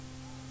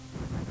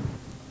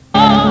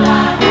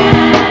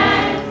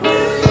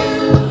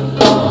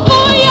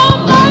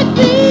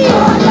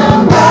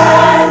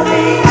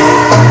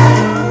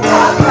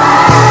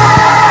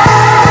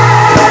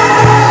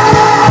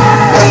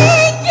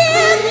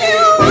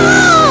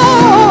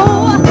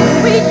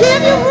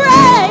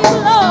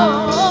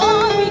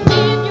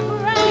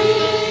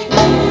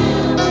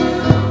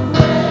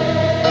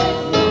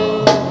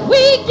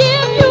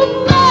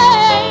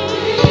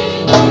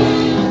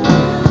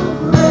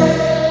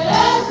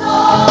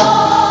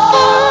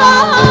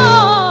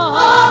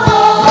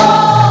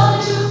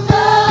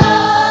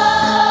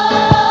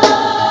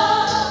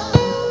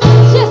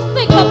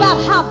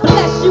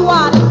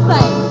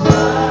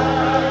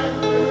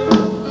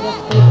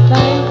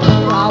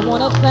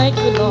thank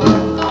you, Lord.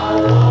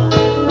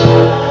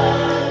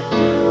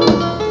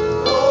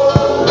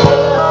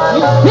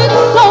 You've been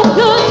so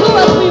good to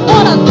us. We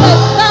want to say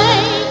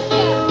thank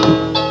you.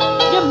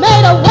 You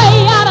made a way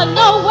out of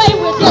no way.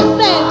 We're just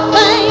saying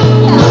thank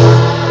you.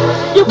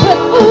 You put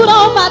food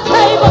on my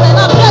table and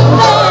I'm just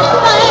saying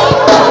thank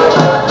you.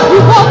 You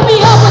woke me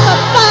up with a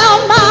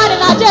sound mind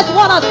and I just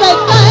want to say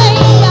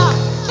thank you.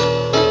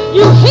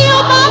 You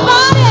healed my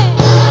body.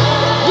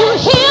 You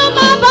healed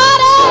my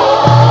body.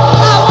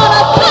 I want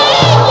to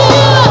thank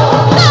you.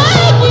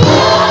 Thank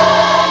you.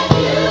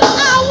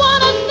 I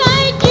want to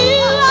thank you.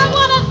 I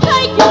want to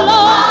thank you,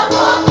 Lord.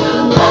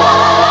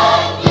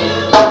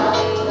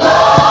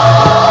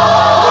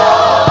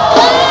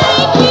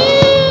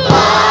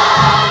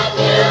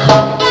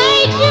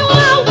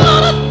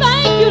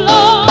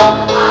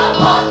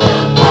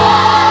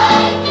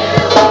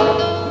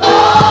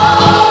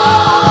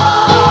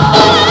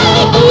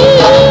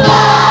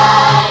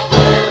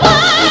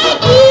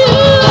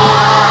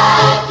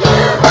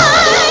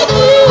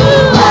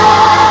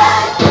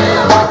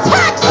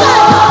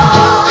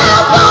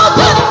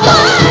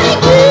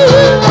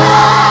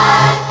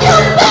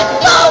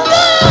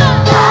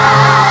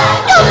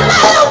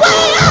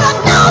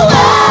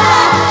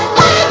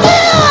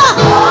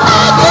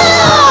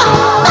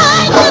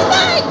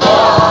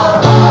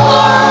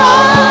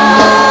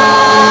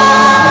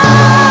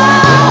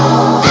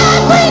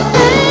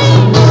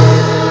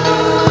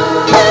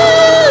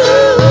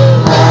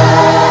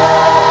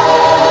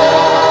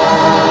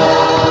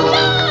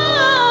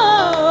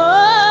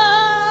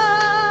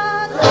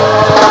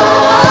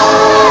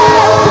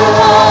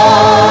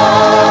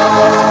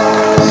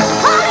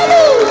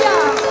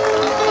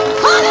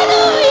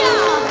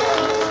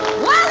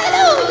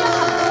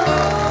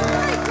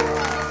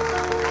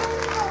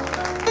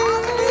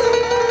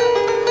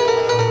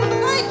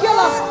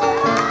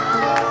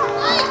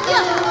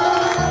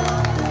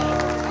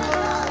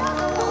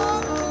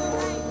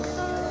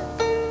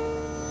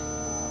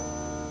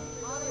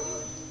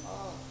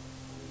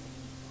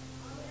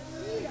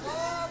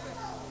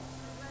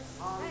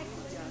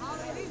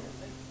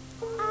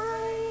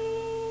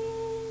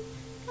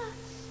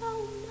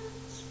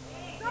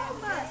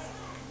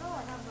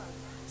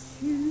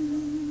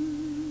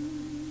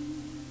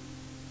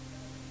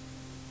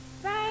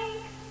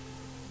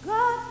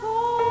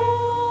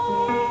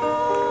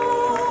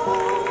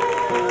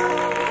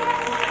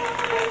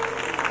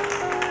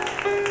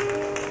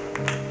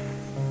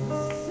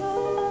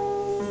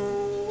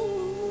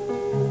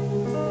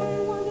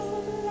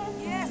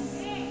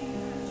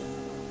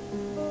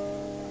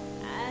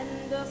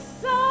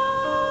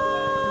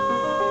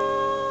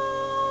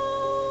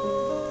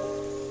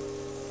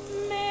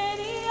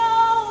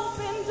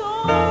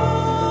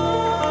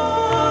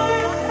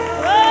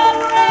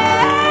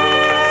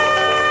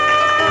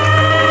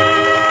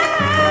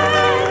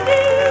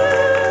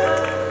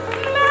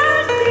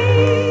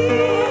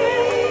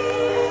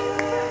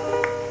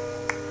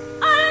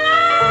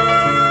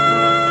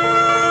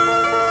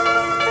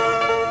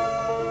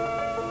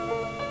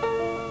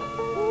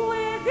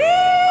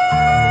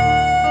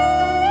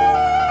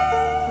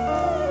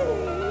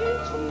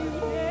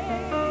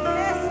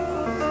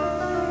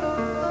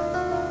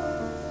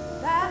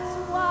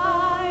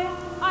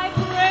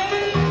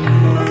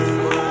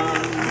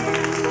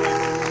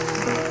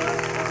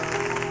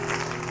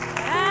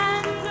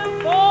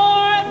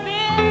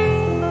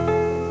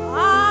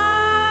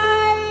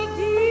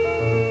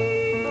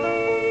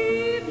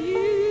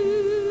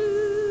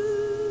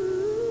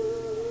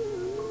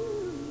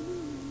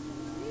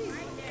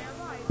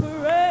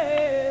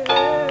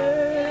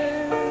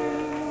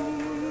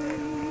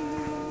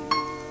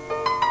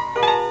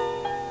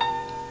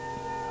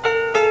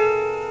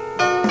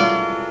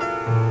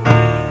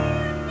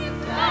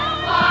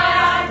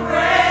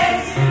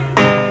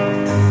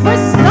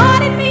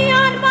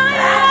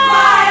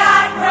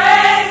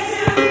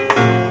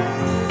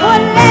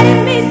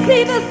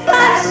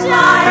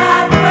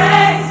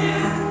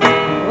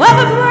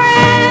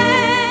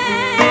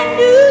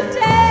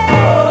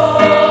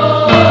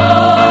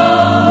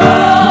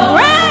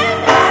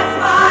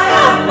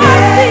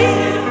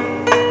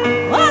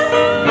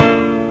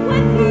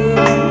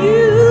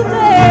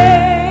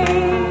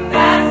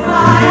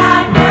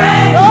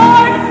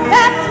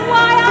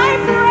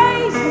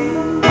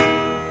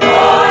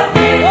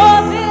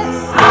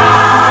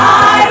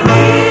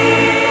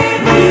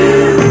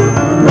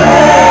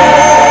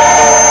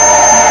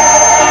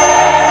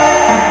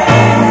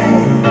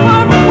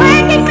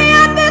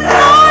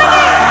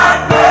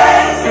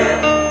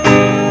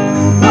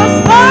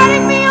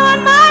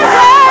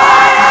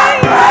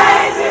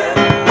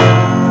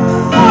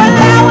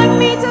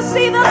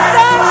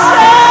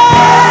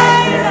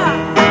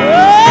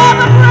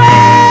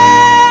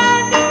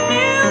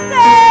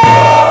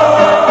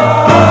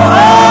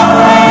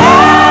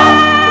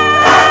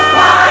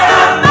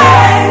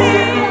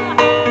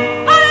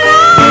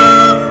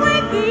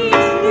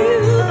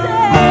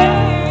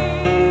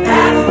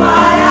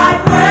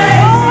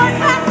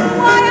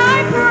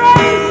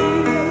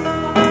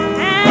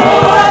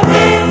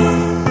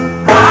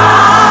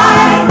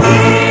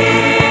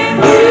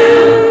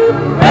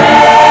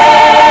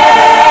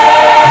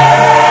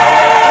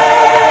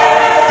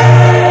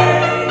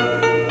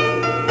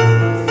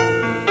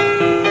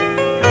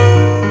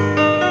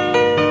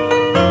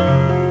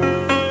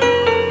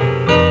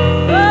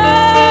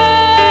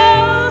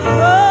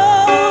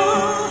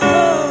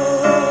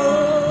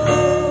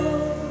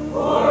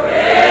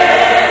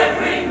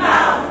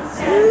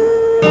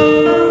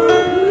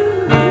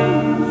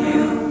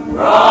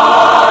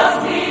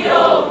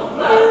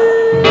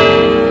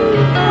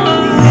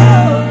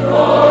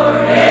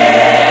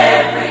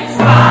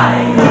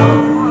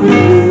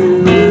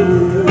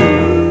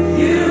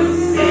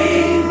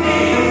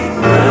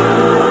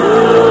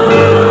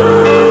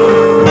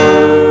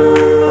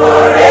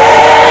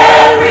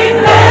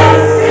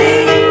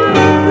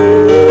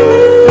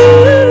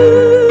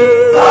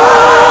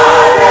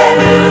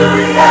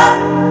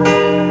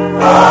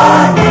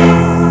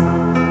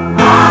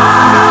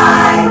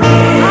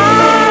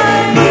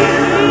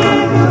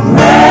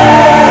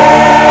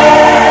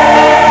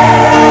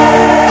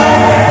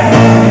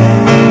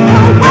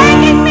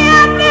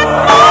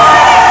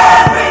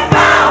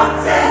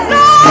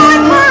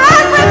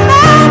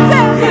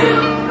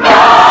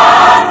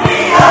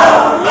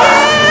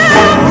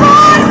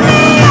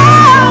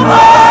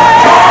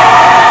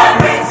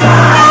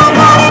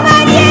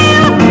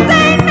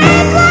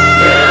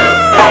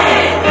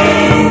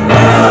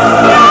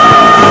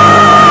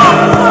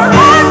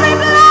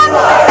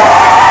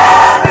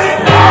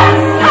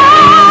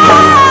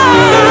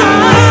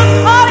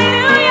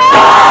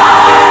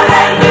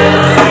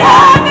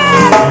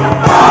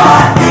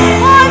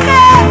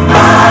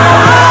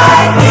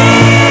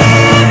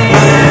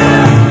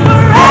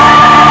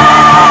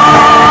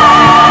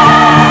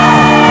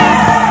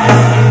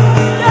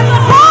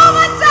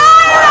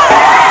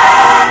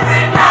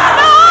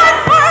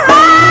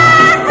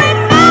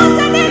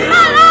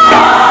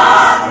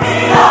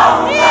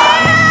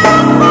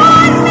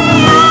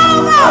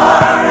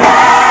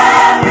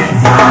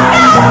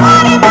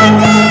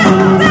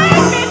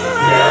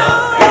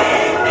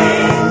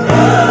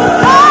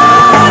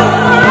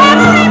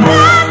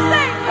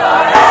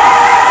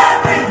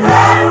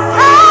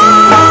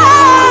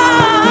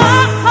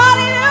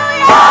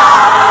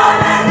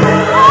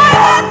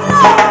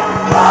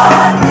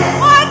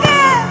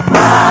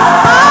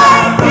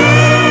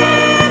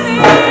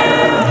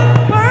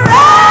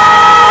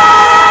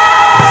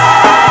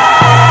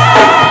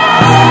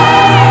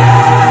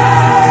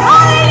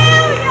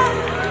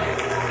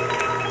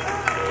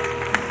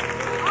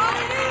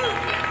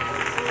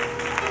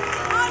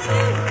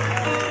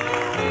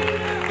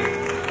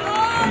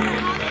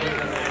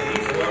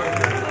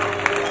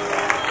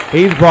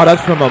 He's brought us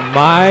from a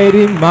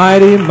mighty,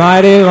 mighty,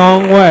 mighty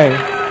long way.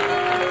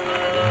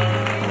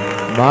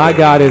 My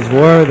God is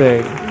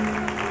worthy.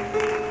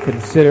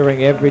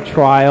 Considering every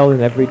trial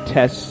and every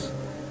test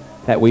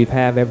that we've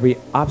had, every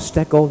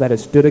obstacle that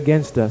has stood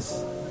against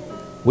us,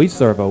 we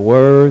serve a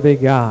worthy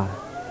God.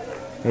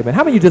 Amen.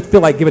 How many of you just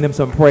feel like giving him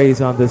some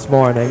praise on this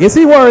morning? Is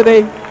he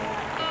worthy?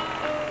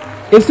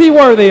 Is he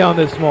worthy on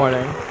this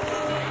morning?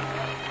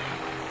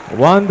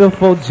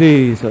 Wonderful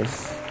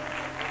Jesus.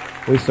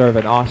 We serve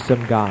an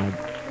awesome God.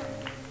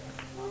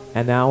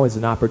 And now is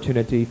an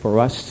opportunity for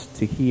us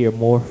to hear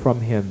more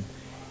from him.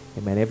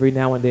 Amen. Every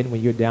now and then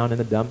when you're down in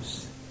the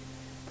dumps,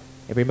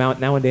 every now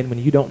and then when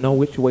you don't know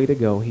which way to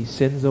go, he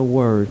sends a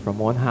word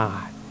from on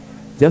high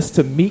just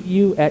to meet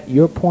you at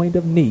your point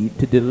of need,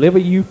 to deliver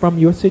you from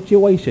your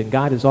situation.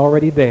 God is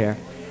already there,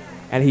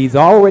 and he's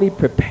already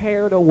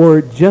prepared a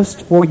word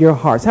just for your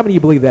hearts. How many of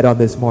you believe that on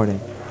this morning?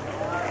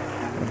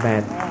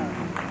 Amen.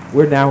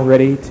 We're now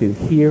ready to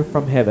hear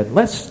from heaven.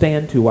 Let's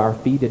stand to our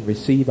feet and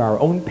receive our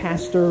own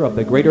pastor of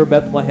the Greater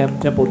Bethlehem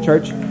Temple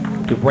Church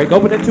to break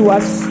open it to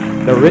us,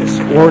 the rich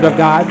word of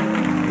God.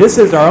 This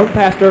is our own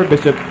pastor,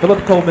 Bishop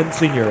Philip Coleman,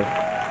 Sr.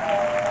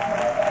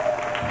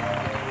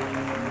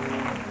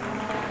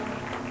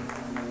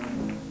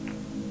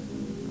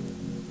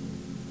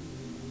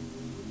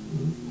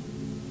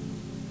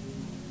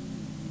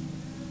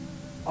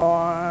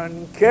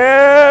 On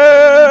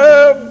Calvary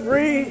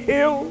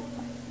hill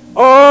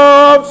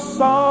of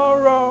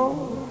sorrow,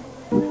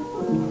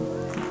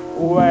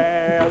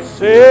 where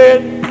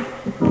sin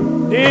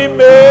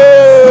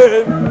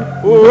demand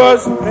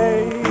was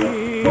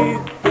paid,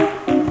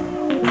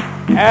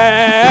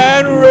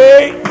 and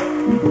ray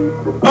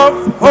of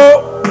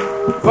hope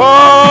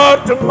for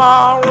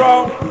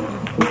tomorrow,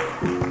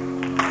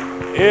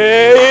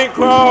 a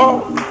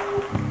cross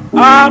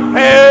our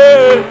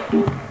path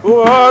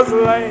was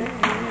laid.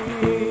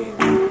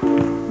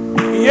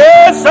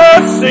 Yes,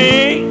 I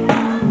see,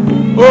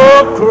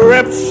 oh,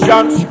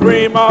 corruption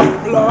scream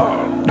of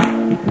blood.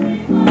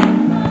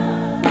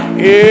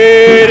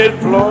 It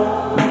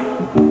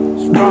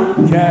flows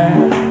from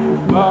Calvary,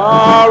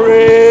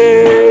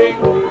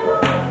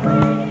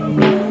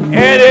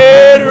 and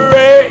it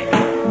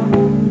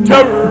rains to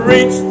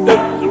reach the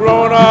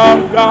throne of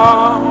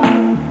God.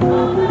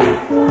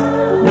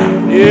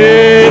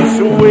 It's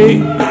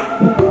sweet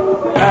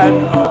and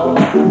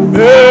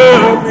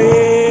over me.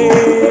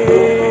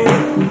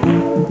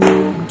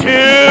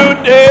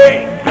 Today,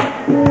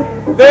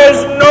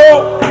 there's no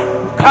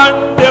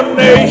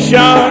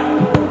condemnation.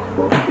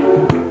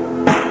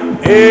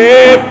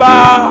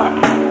 About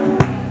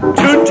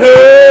to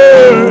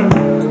turn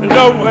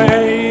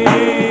away,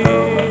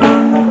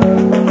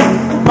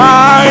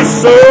 my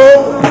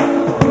soul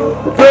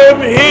from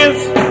his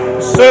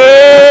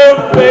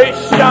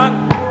salvation.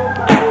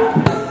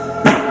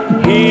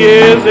 He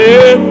is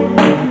in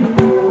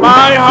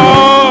my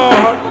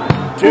heart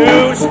to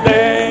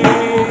stay.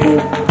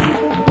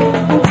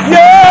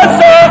 Yes,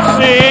 I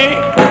see,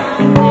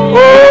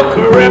 oh,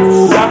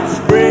 crimson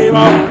stream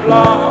of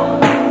blood.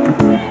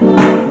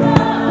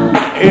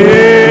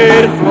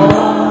 It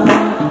flows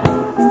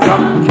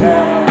from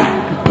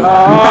Calvary.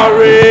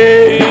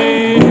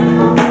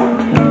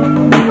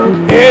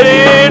 It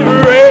is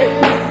ready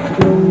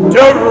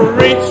to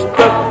reach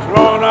the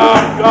throne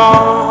of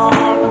God.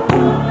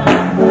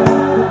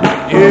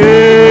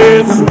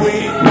 It's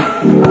sweet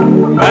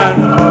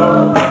and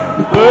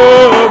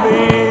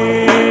holy.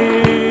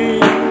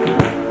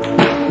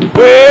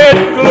 With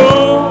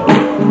gloom,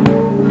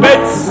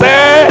 with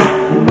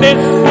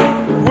sadness,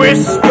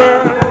 whisper,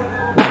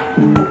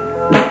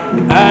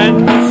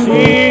 and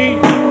see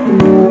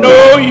no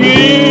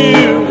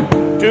you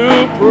to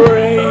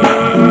pray.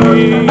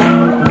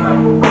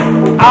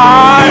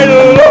 I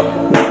look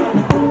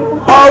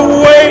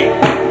away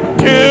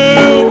to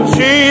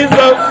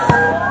Jesus,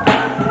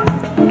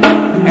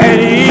 and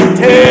he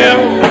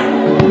tells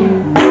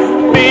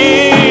me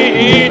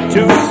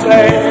to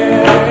say,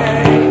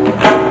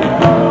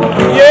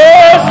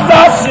 yes, I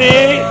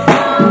see,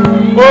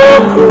 oh,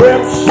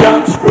 crimson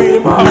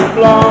stream of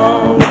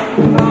blood.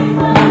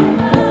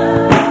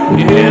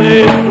 It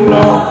is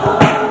flow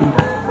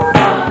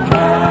from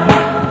Calvary.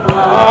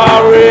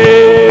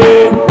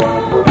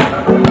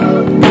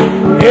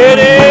 It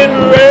is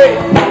ready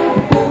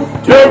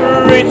to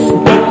reach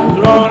the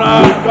throne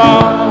of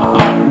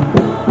God.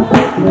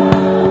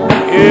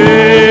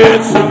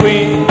 It's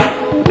sweet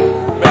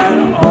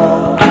and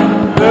all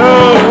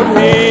of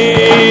me.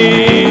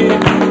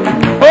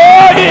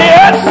 Oh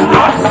yes, I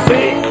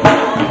see.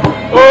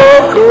 Oh,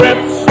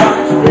 crimson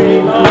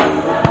stream of,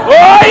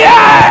 oh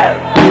yeah.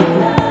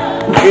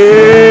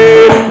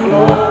 It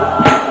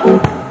flows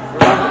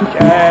from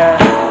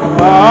Calvary.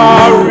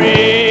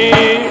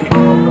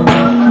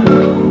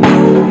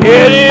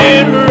 It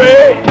is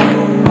ready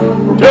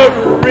to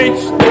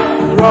reach the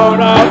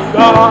throne of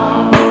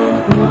God.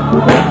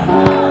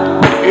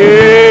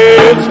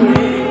 It's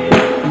me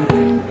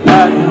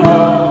and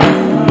all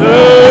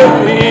of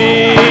me.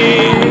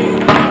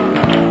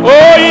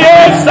 Oh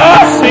yes, I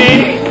see.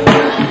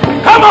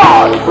 Come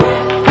on.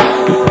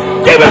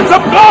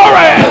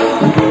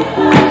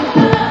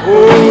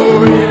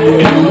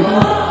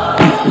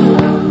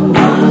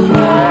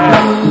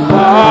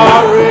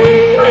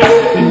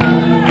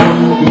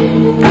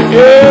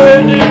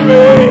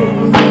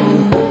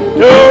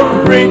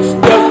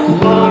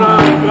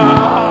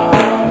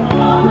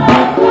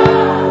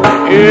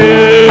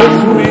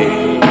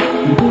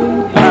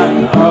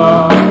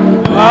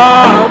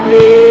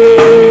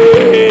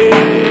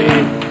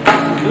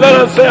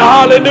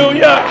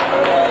 Hallelujah.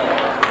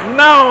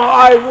 Now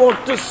I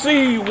want to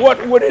see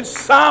what would it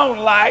sound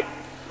like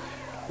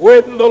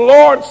when the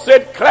Lord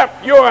said,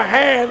 clap your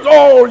hands,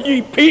 all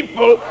ye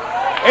people.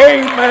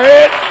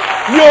 Amen.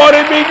 You ought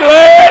to be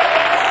glad.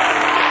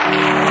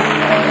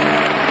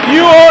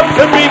 You ought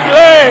to be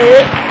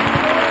glad,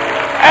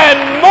 and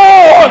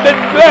more than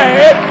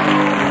glad,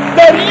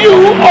 that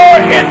you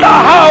are in the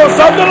house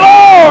of the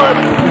Lord.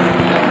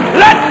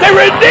 Let the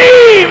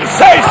redeemed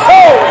say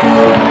so.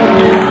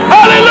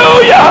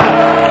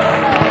 Hallelujah.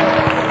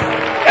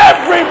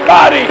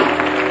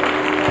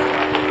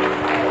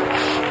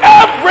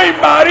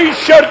 Everybody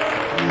should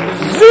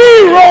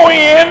zero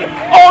in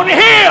on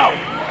him.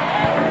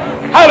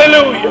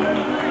 Hallelujah.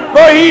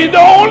 For he's the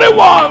only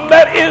one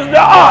that is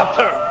the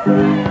author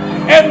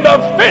and the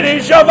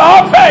finish of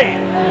our faith.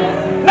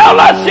 Now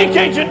let's see,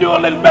 can't you do a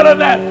little better than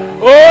that?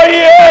 Oh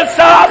yes,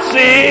 I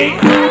see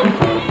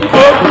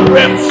a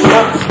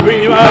crimson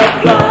stream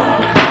of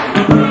blood.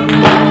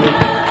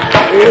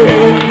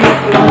 In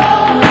the blood.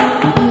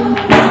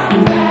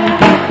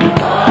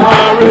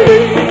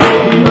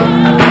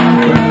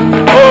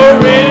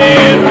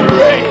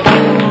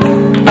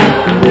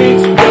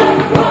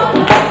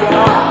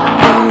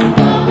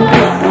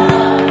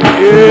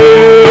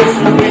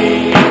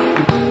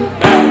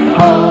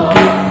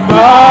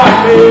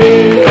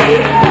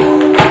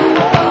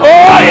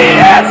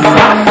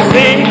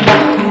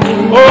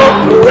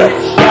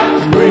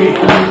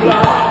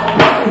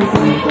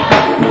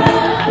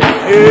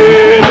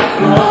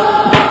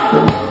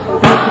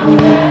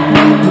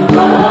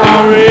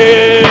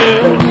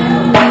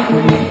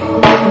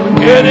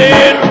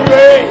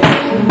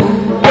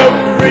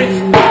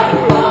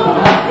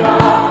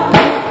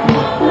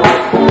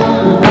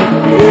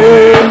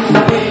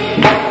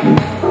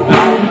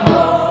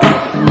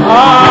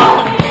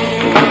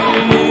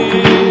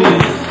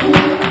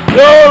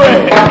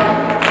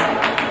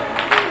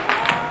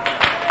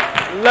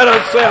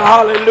 Say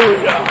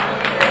hallelujah.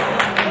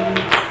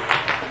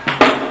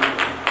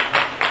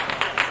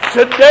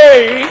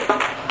 Today,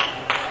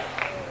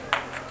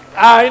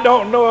 I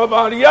don't know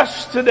about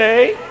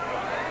yesterday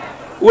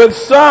with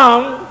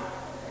some,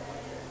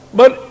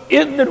 but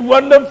isn't it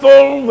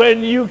wonderful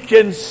when you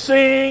can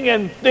sing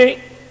and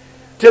think,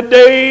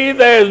 today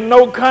there's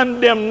no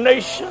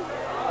condemnation?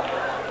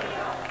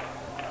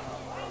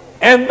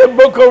 And the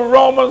book of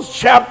Romans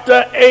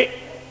chapter 8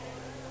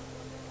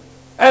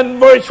 and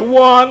verse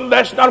 1,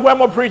 that's not where I'm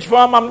going to preach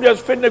from, I'm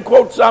just fitting to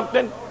quote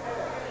something,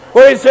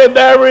 where he said,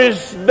 there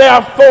is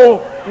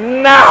therefore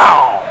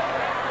now.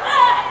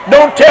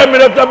 Don't tell me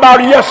nothing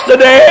about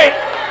yesterday.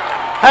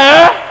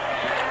 Huh?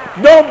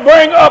 Don't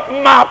bring up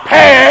my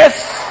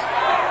past.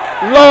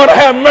 Lord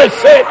have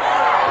mercy.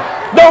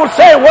 Don't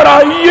say what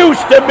I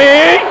used to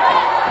be.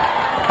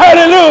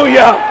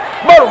 Hallelujah.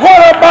 But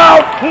what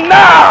about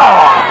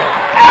now?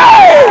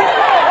 Hey!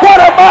 What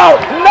about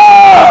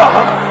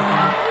now?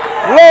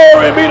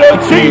 Glory be to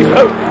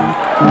Jesus.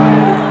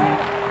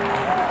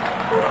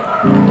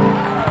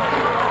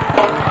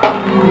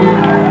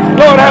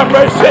 Lord have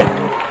mercy.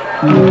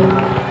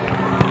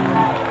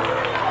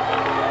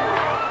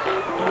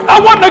 I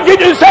want to get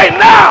you to say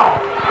now.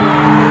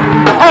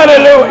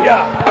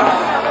 Hallelujah.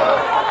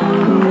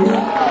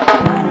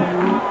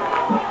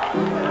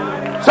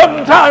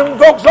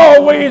 Sometimes folks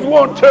always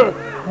want to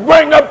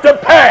bring up the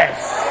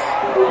past.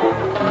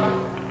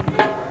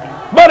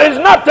 But it's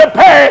not the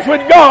past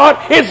with God,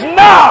 it's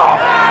now.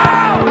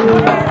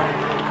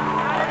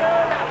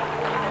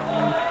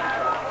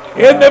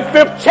 In the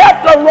 5th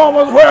chapter of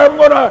Romans, where I'm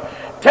going to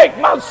take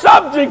my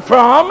subject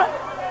from,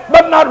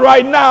 but not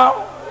right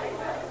now,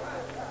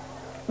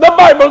 the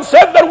Bible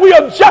said that we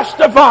are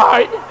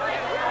justified,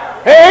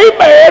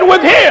 amen,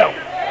 with him.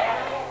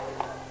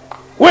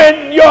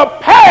 When your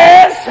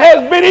past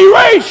has been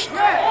erased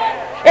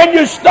and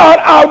you start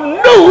out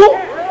new,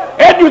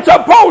 and you're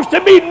supposed to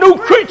be new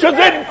creatures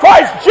in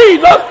Christ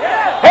Jesus.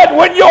 And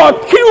when your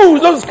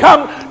accusers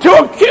come to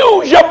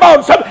accuse you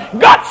about something,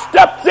 God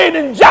steps in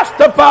and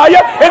justify you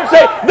and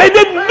say, they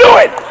didn't do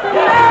it.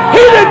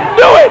 He didn't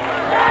do it.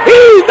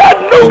 He's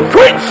that new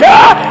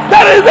creature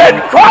that is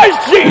in Christ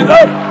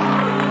Jesus.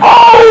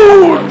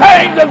 Old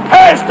things have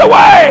passed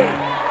away.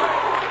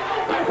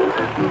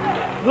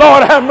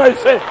 Lord have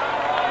mercy.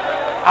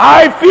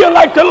 I feel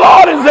like the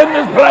Lord is in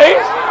this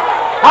place.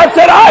 I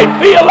said, I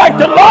feel like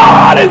the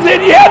Lord is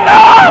in here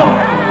now.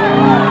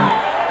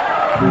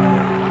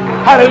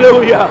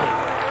 Hallelujah.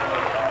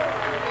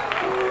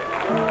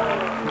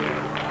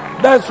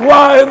 That's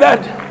why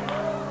that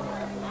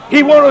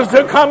he wants us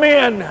to come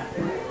in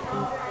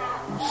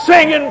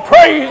singing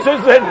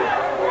praises and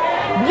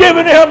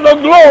giving him the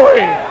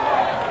glory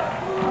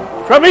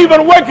from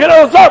even waking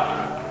us up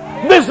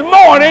this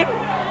morning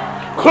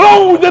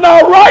clothed in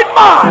our right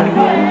mind.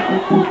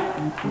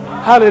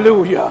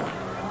 Hallelujah.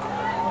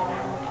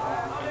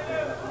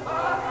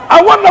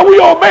 I wonder we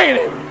obeyed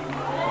him.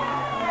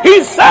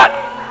 He said,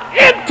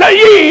 enter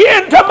ye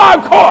into my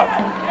court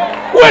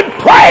with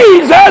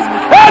praises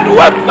and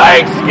with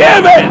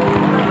thanksgiving.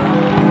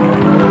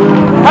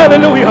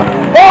 Hallelujah.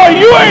 Oh,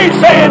 you ain't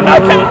saying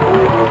nothing.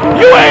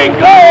 You ain't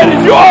glad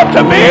as you ought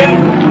to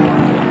be.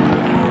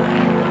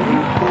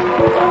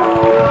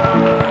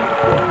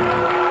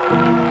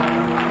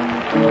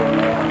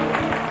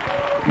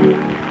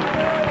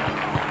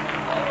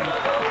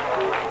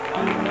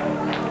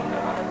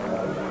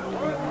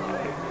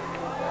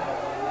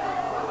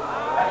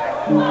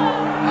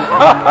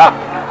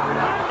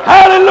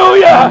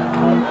 Hallelujah.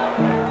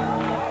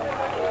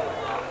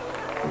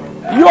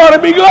 You ought to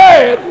be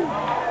glad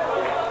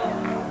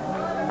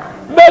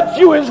that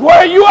you is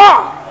where you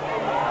are.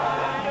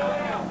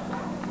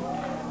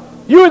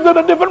 You is in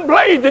a different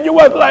place than you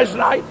was last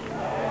night.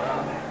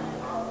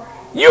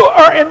 You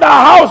are in the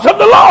house of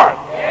the Lord.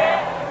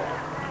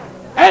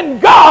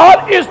 And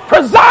God is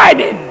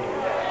presiding.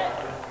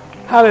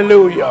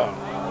 Hallelujah.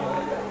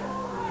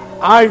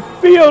 I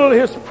feel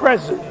his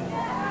presence.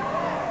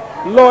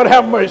 Lord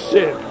have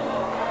mercy.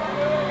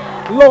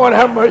 Lord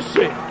have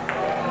mercy.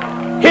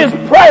 His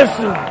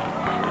presence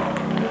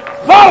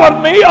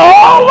followed me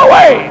all the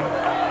way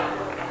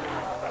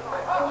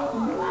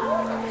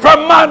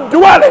from my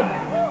dwelling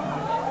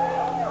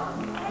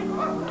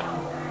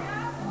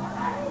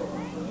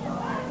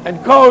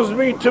and caused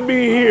me to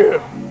be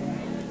here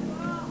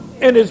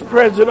in his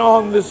presence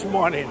on this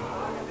morning.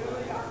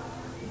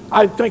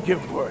 I thank him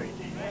for it.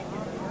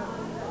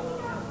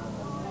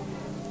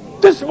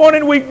 This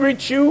morning we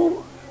greet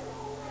you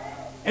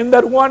in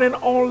that one and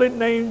only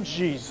name,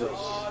 Jesus.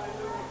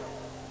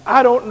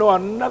 I don't know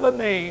another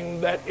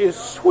name that is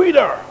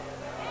sweeter.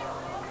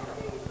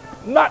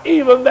 Not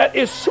even that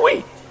is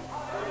sweet,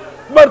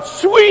 but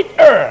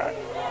sweeter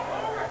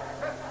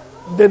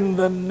than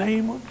the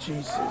name of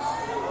Jesus.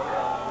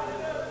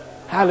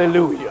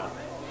 Hallelujah.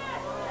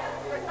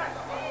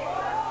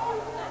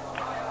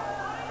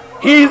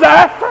 He's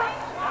Alpha.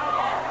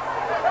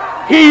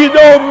 He's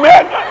the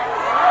Omega.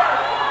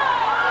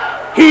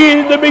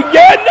 He's the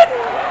beginning.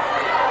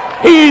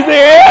 He's the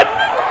end.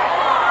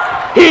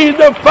 He's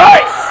the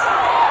first.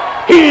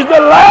 He's the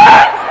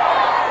last.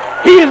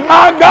 He's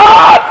my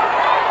God.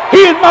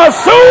 He's my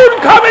soon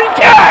coming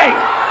King.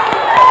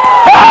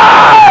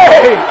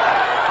 Hey!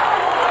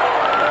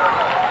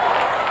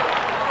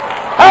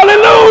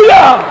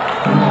 Hallelujah.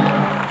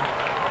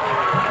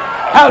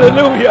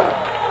 Hallelujah.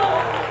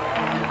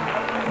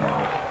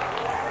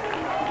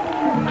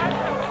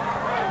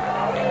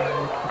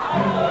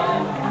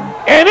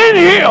 And in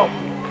him,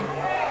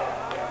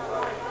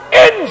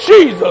 in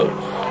Jesus,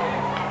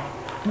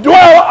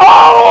 dwell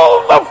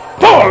all the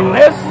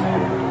fullness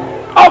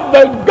of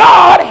the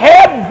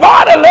Godhead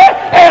bodily,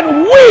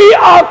 and we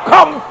are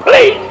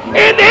complete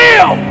in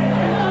him.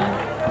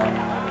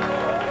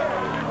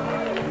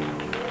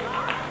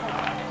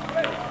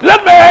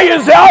 Let me hear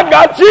you say, I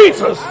got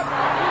Jesus.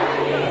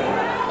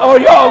 Oh,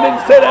 y'all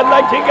didn't say that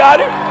like you got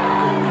him.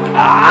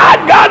 I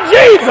got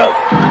Jesus.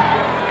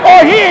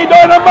 Oh, he ain't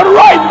doing nothing but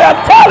right there.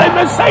 Tell him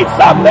to say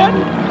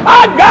something.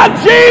 I got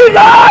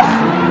Jesus.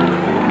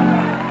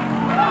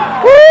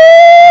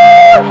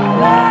 Woo!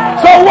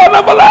 So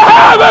wonderful to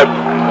have him.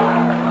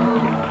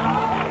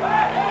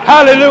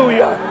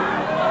 Hallelujah.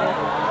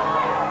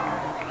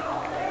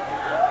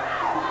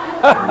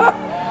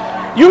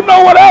 You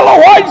know what Ella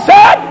White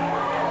said?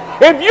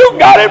 If you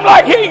got him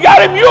like he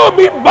got him, you'll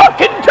be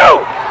bucking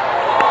too.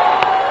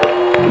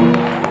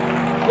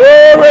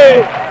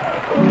 Glory.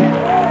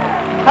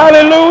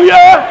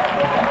 Hallelujah.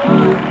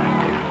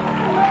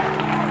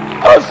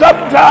 Oh,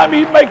 sometimes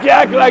he make you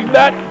act like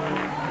that.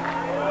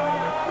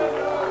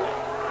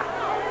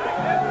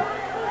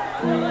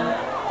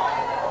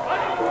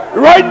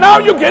 Right now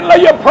you can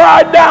lay your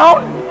pride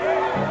down.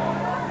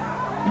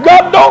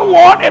 God don't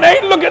want and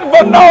ain't looking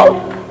for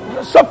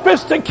no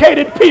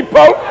sophisticated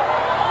people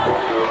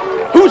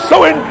who's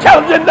so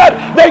intelligent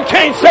that they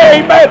can't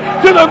say amen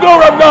to the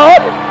glory of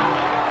God.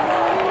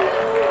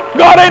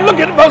 God ain't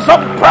looking for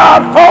some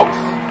proud folks.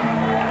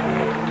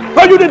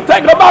 For you to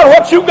think about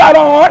what you got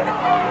on.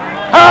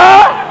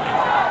 Huh?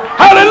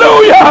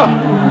 Hallelujah.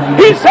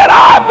 He said,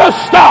 I'm the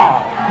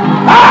star.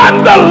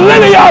 I'm the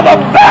lily of the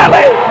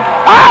valley.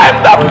 I'm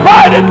the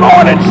bright and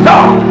morning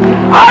star.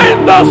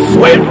 I'm the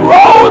sweet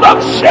rose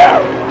of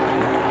Sharon.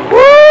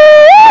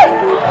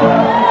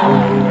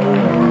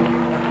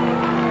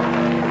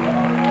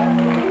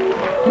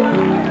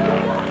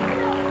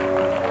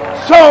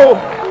 So,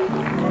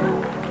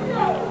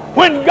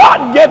 when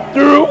God gets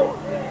through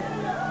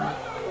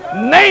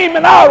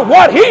naming out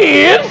what he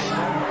is,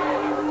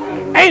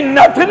 ain't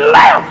nothing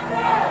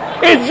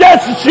left. It's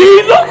just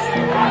Jesus.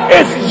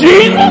 It's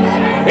Jesus.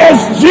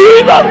 It's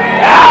Jesus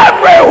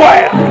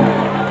everywhere.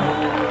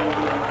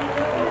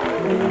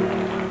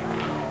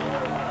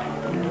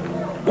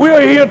 We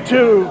are here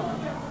to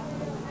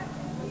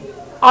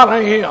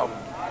honor him.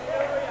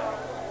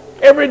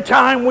 Every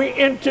time we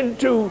enter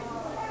into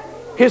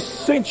his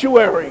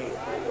sanctuary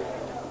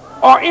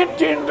or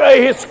enter into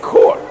his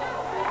court,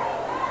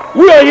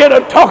 we are here to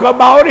talk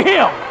about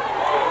him.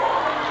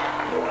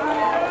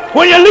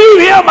 When you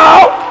leave him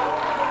out,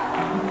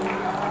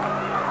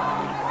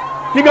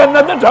 you got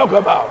nothing to talk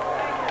about.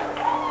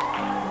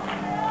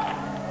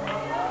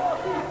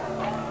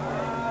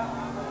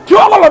 To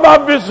all of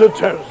our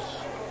visitors,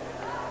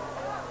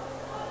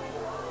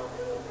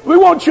 we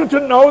want you to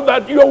know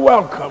that you're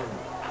welcome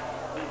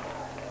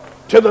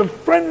to the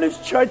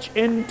friendliest church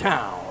in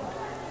town.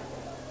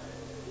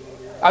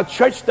 A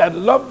church that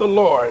loves the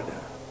Lord.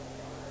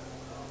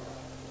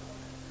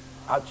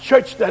 A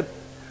church that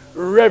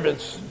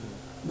reverence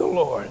the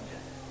Lord.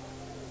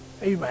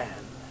 Amen.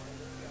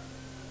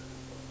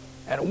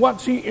 And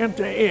once he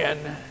enter in,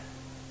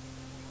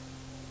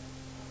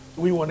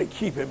 we want to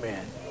keep him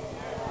in.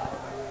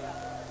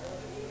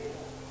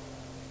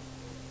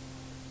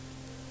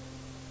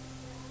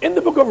 In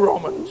the book of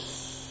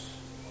Romans,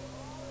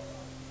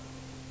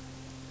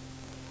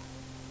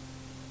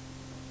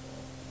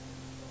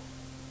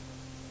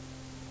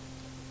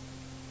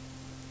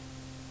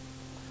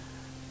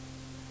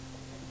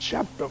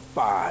 chapter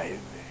 5,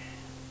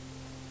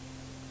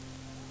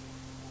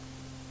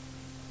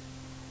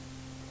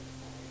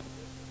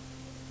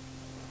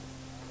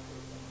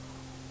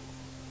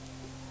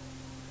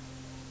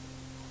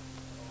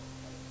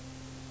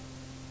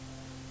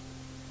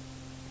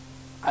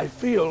 I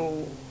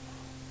feel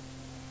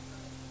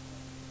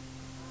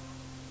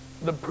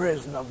the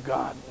presence of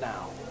God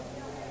now.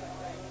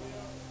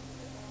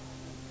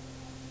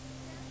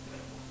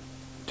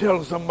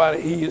 Tell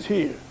somebody he is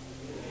here.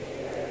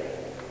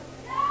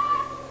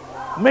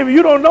 Maybe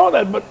you don't know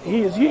that, but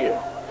he is here.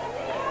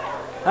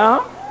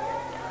 Huh?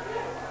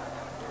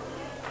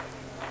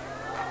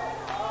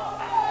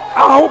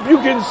 I hope you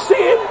can see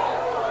it.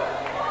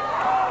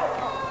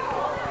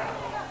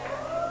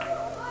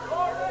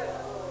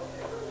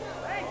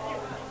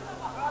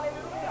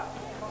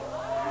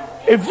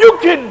 If you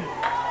can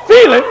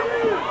feel it,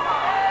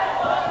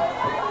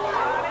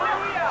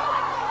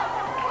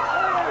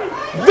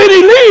 then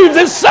he leaves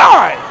his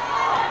side.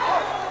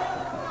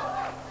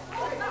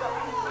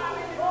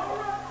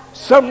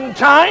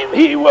 Sometime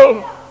he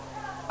will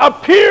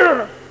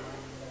appear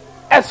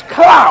as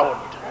cloud.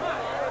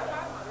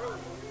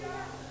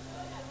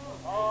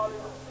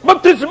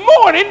 But this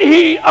morning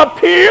he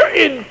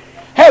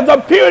has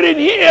appeared in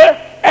here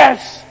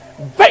as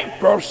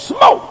vapor,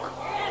 smoke.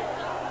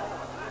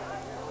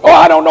 Oh,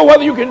 I don't know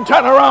whether you can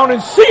turn around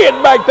and see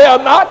it back there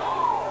or not.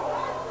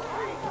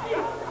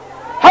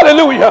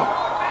 Hallelujah.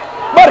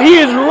 But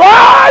he is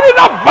riding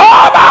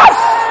above us.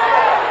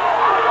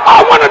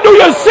 I want to do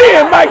you see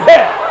him back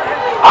there.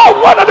 I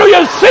want to do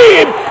you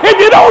see him. If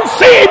you don't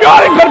see him, you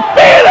ought to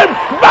feel him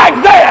back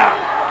there.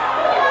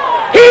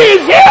 He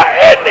is here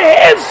in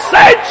his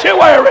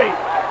sanctuary.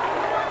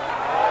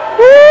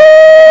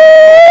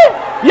 Woo!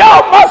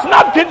 Y'all must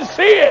not can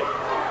see it.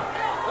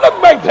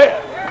 Look back there.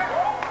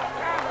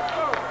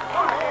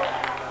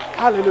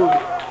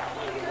 Hallelujah.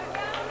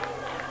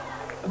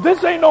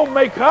 This ain't no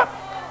makeup.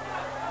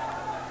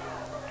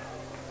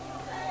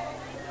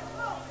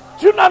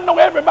 Do you not know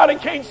everybody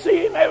can't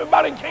see him?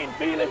 Everybody can't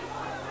feel him.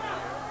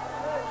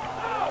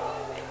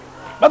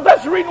 But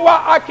that's the reason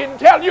why I can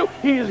tell you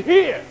he's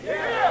here.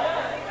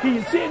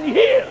 He's in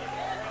here.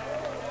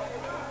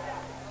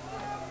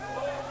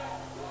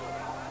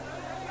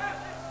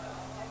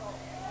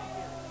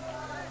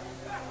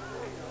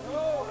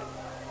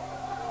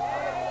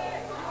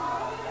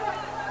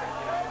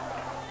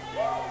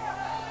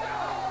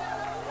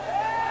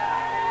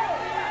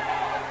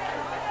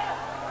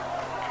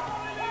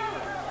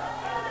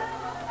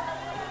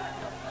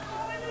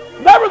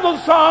 There is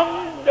a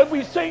song that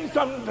we sing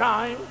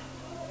sometimes.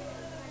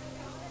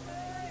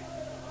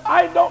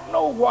 I don't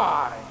know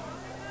why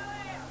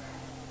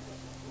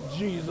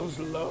Jesus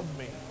loved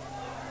me.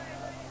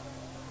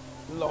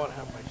 Lord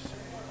have mercy.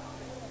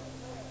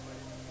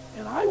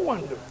 And I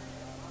wonder,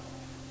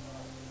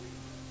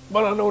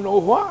 but I don't know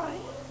why.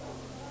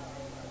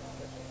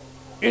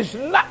 It's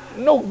not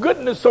no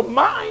goodness of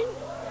mine.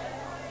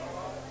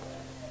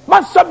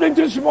 My subject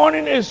this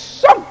morning is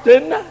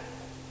something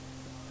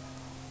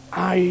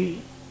I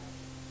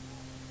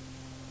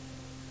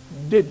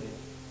didn't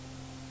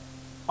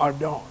or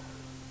don't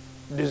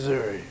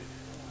deserve.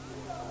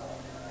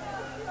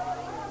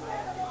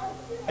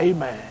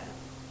 Amen.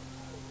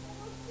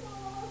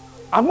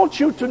 I want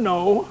you to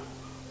know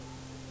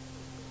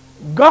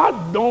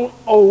God don't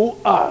owe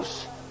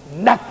us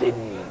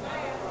nothing.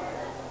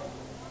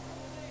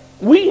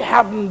 We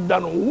haven't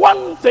done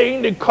one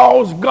thing to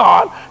cause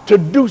God to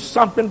do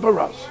something for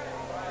us.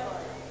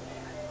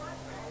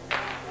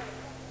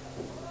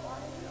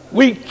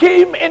 We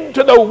came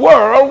into the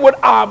world with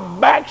our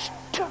backs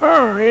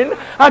turned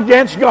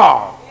against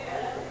God.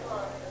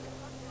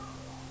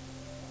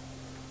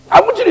 I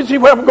want you to see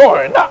where I'm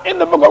going. Now, in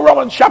the book of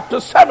Romans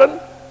chapter 7,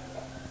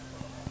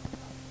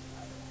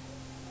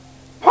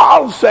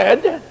 Paul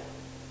said,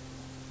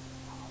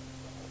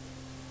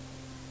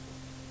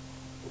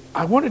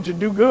 I wanted to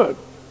do good.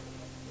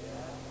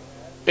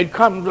 It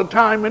comes a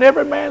time in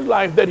every man's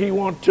life that he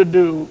wants to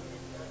do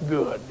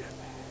good.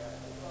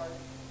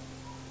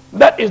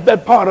 That is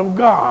that part of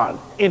God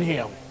in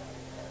him.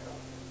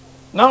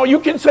 Now, you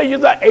can say you're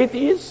the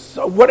atheist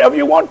or whatever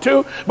you want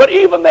to, but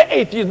even the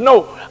atheists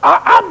know.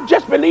 I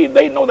just believe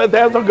they know that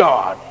there's a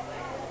God.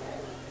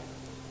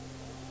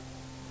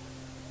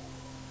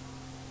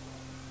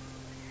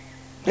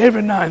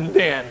 Every now and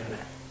then,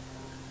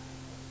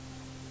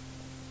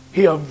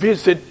 he'll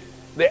visit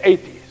the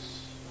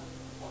atheists.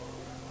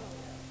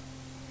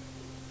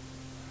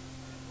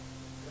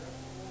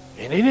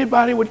 And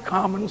anybody with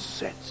common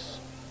sense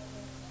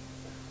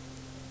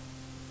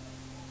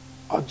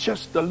or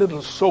just a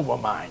little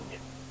sober-minded,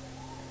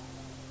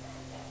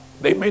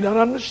 they may not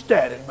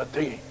understand it, but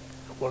they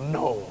will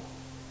know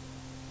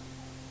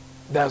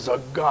there's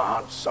a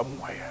God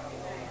somewhere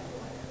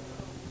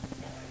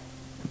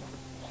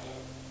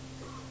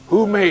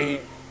who made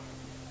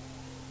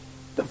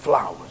the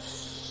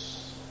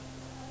flowers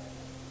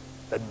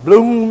that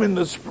bloom in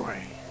the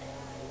spring,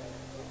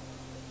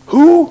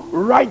 who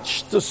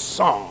writes the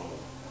song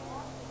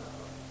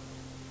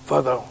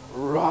for the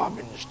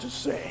robins to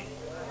sing.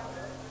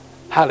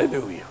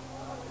 Hallelujah.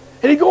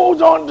 And he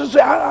goes on to say,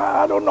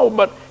 I don't know,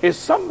 but it's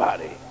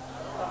somebody.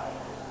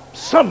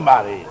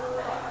 Somebody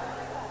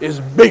is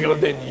bigger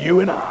than you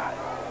and I.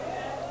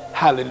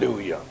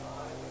 Hallelujah.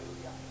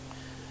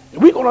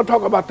 And we're going to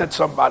talk about that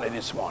somebody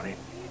this morning.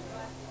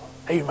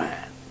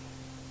 Amen.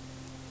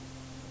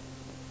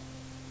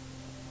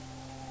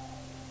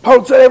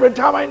 Paul said, every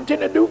time I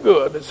intend to do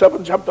good, the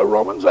 7th chapter of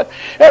Romans said,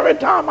 every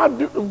time I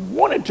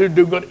wanted to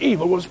do good,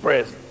 evil was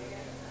present.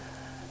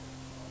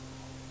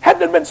 Had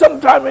there been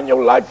some time in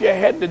your life you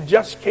had to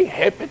just can't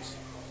help it?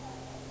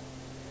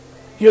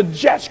 You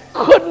just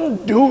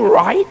couldn't do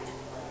right?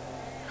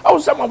 Oh,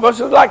 some of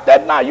us is like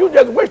that now. You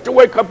just wish to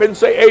wake up and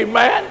say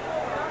amen.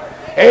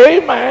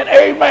 Amen,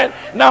 amen.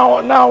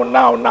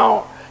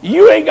 Now.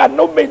 You ain't got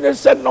no business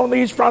sitting on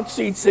these front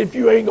seats if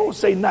you ain't going to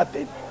say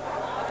nothing.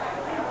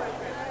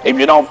 If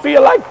you don't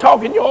feel like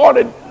talking, you ought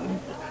to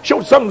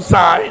show some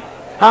sign.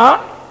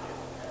 Huh?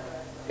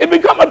 It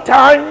become a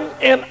time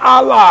in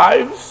our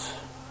lives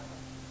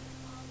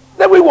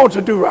that we want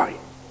to do right.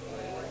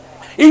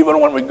 Even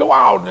when we go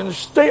out and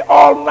stay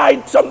all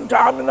night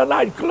sometime in the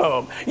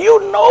nightclub,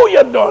 you know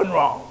you're doing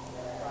wrong.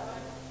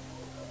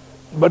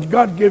 But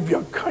God give you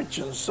a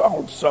conscience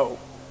also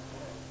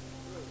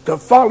to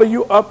follow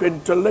you up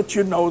and to let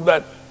you know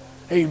that,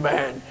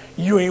 amen,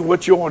 you ain't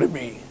what you ought to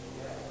be.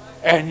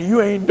 And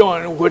you ain't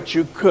doing what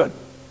you could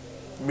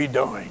be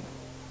doing.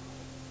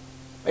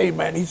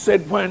 Amen. He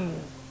said, when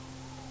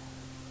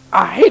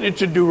I hated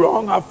to do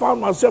wrong, I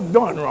found myself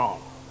doing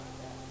wrong.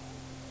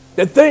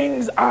 The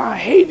things I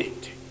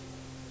hated,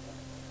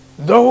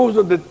 those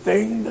are the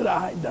things that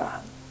I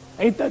done.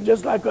 Ain't that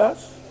just like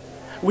us?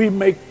 We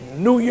make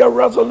New Year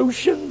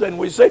resolutions and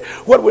we say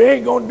what we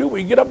ain't going to do.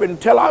 We get up and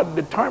tell our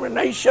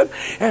determination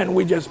and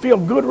we just feel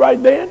good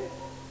right then.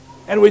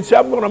 And we say,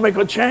 I'm going to make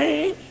a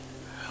change.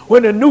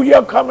 When the new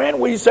year come in,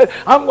 we say,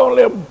 I'm going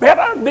to live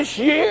better this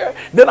year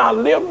than I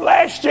lived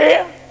last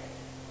year.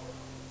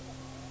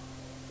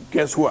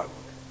 Guess what?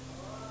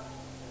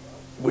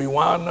 We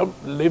wound up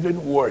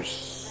living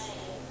worse.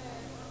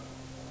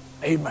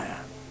 Amen.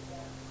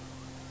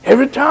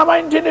 Every time I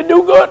intend to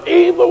do good,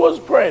 evil was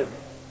present.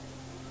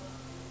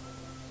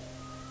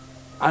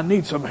 I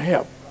need some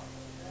help.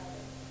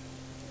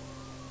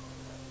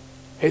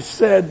 He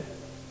said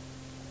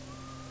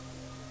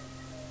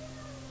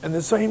in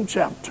the same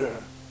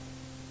chapter,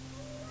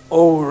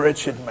 O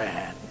wretched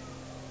man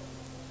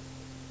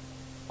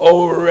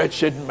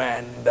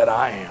that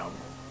I am,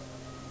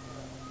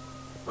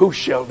 who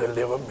shall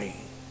deliver me?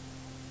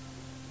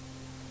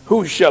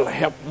 Who shall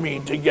help me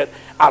to get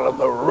out of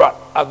the rut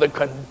of the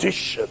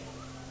condition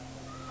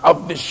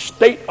of the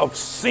state of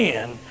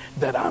sin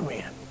that I'm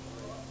in?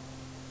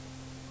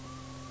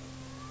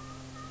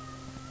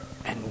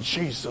 And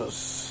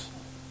Jesus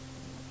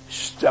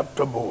stepped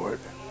aboard.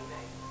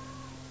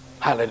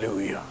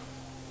 Hallelujah.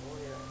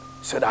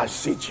 Said, I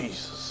see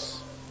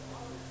Jesus.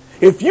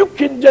 If you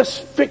can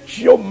just fix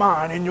your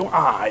mind and your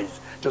eyes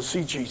to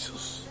see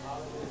Jesus,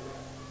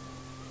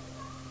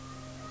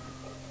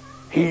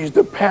 he's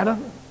the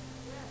pattern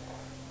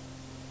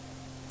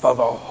for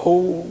the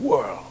whole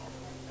world,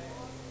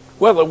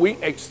 whether we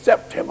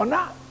accept him or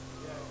not.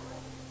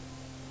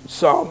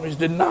 Some is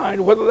denied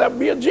whether that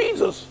be a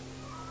Jesus.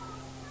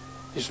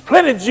 There's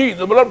plenty of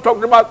Jesus, but I'm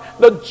talking about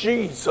the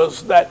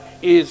Jesus that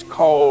is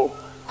called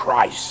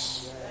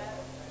Christ.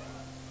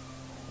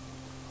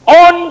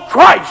 On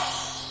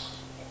Christ.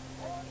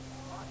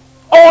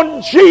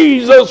 On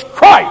Jesus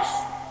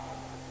Christ.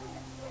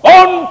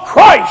 On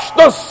Christ,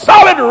 the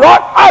solid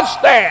rock I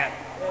stand.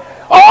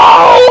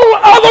 All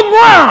other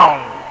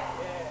ground,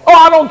 oh,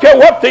 I don't care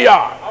what they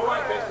are.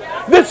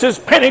 This is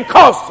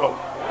Pentecostal.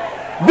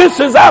 This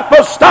is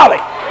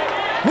apostolic.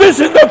 This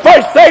is the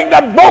first thing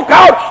that broke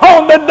out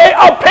on the day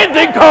of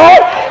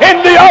Pentecost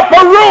in the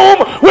upper room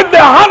with the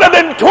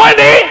 120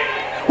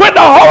 when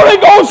the Holy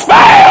Ghost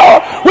fell.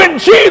 When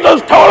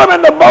Jesus told him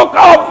in the book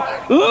of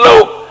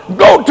Luke,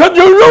 go to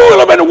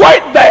Jerusalem and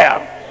wait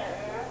there.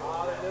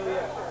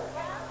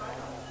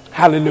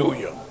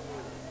 Hallelujah.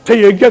 Till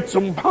you get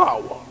some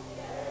power.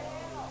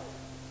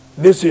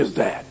 This is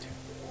that.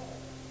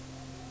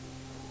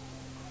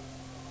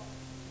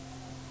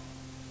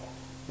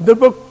 The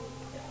book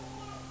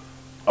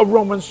of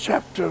Romans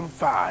chapter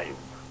 5.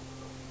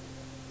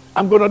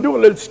 I'm going to do a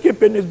little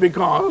skipping this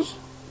because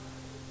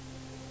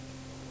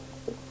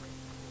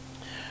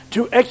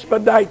to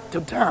expedite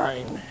the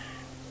time,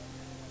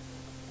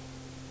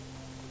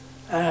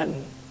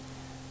 and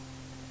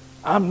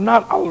I'm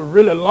not a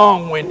really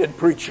long-winded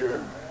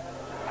preacher.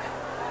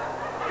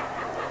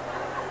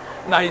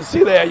 Now you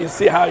see there, you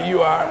see how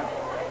you are.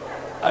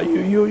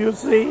 You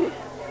see?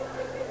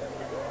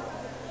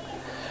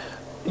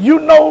 You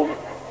know,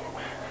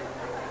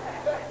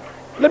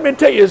 let me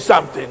tell you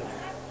something.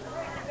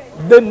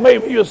 Then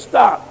maybe you'll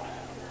stop.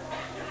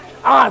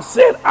 I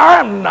said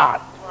I'm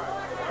not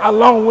a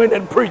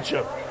long-winded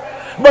preacher.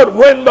 But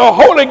when the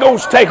Holy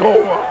Ghost take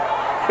over,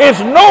 it's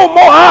no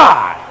more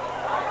I.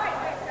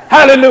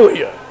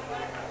 Hallelujah.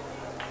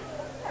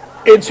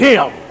 It's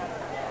him.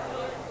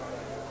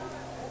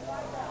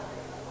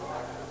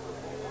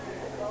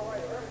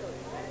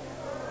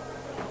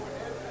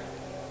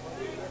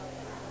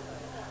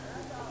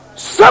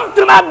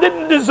 Something I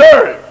didn't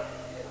deserve.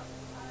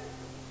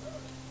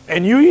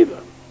 And you either.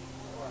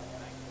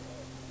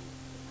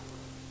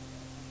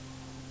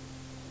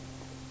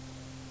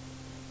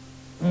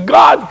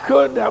 God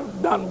could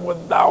have done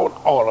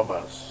without all of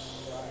us.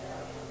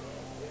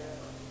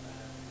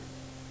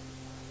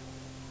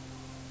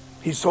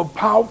 He's so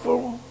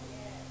powerful.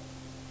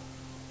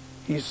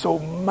 He's so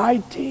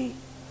mighty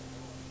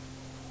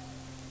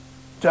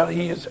that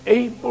he is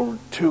able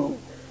to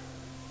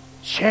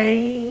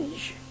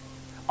change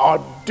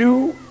or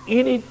do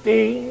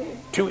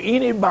anything to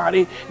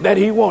anybody that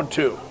he wants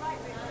to.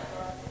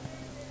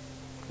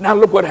 Now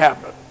look what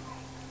happened.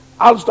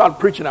 I'll start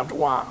preaching after a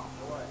while.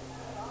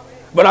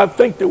 But I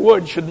think the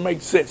word should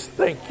make sense.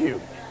 Thank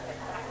you.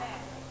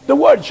 The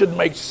word should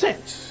make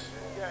sense.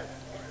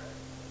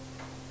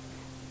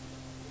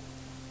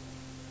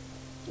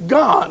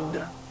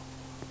 God,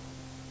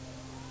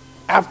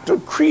 after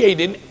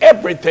creating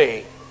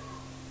everything,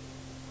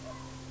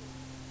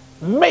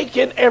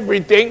 making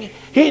everything,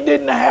 he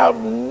didn't have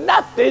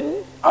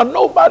nothing or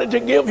nobody to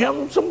give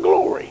him some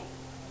glory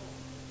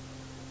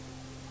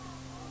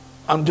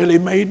until he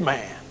made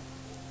man.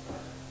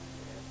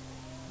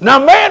 Now,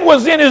 man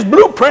was in his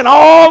blueprint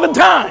all the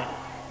time.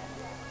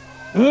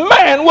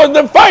 Man was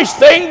the first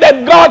thing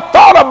that God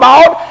thought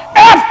about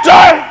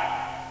after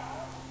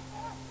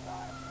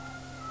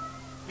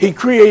he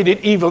created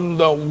even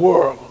the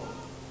world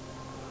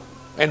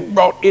and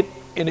brought it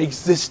in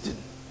existence.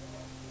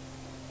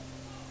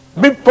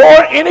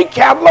 Before any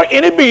cattle or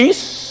any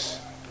beast,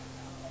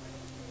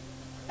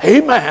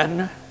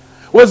 man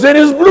was in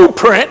his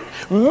blueprint.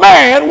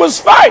 Man was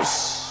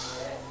first.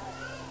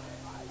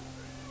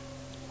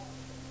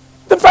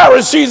 The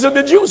Pharisees and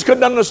the Jews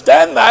couldn't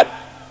understand that.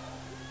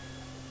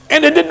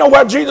 And they didn't know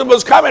where Jesus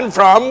was coming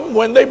from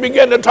when they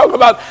began to talk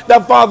about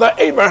their father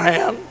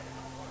Abraham.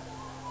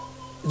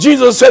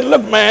 Jesus said,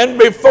 look, man,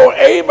 before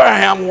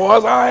Abraham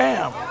was, I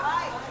am.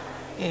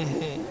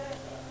 Mm-hmm.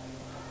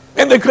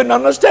 And they couldn't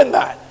understand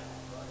that.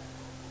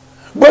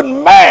 But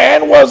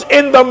man was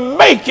in the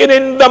making,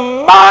 in the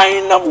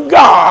mind of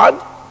God,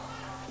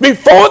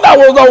 before there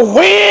was a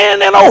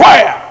when and a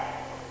where.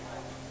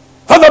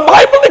 For the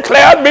Bible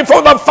declared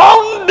before the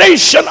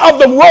foundation of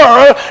the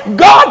world,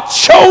 God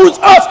chose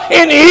us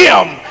in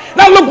him.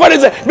 Now look what it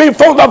says.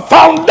 Before the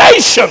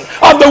foundation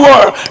of the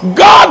world,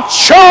 God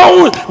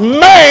chose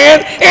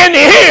man in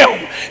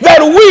him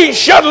that we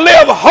should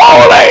live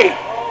holy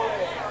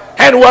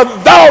and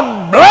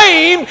without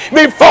blame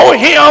before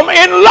him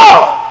in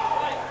love.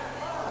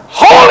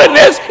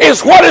 Holiness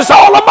is what it's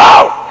all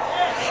about.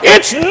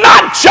 It's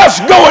not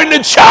just going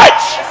to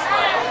church.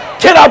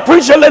 Can I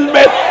preach a little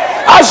bit?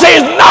 I say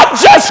it's not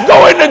just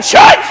going to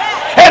church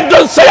and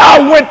to say I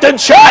went to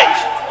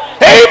church.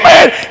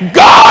 Amen.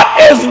 God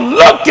is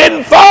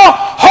looking for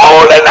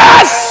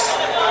holiness.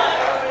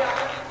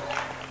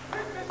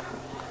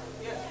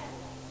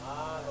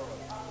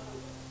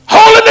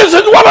 Holiness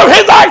is one of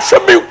his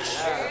attributes.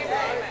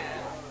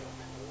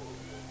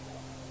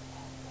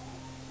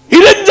 He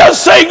didn't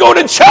just say go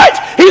to church.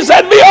 He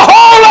said be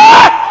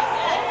holy.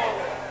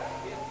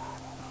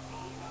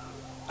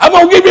 I'm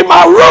going to give you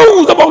my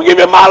rules. I'm going to give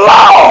you my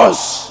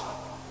laws.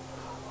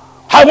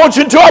 I want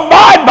you to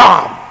abide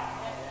by them.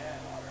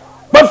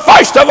 But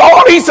first of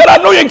all, he said, I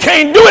know you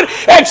can't do it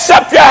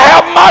except you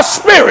have my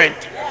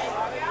spirit.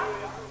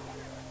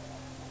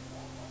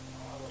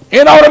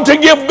 In order to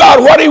give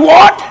God what he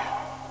wants,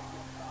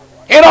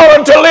 in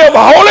order to live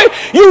holy,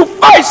 you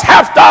first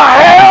have to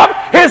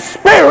have his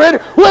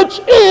spirit, which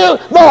is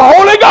the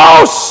Holy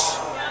Ghost.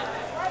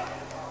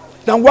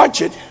 Now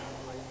watch it.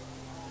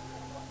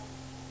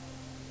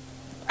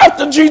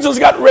 After Jesus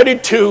got ready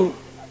to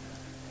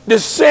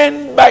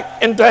descend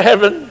back into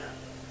heaven,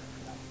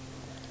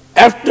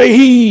 after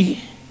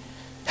he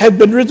had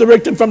been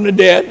resurrected from the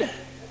dead,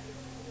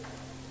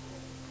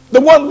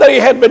 the one that he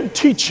had been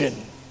teaching,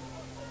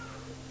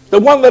 the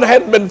one that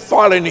had been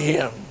following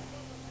him,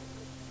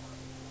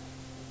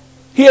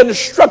 he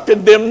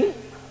instructed them,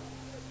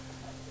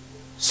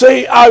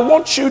 say, I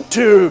want you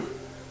to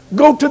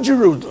go to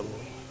Jerusalem.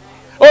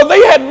 Or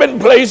they had been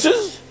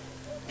places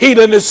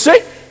healing the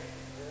sick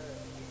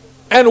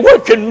and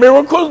working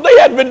miracles. They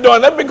had been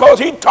doing that because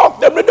he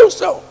taught them to do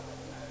so.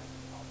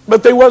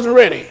 But they wasn't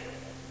ready.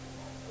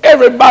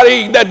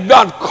 Everybody that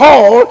God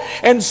called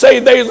and say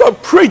there's a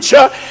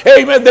preacher,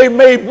 amen, they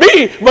may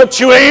be, but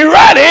you ain't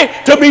ready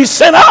to be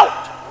sent out.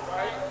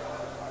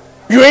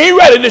 You ain't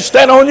ready to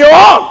stand on your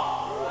own.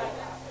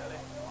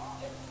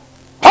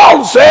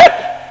 Paul said,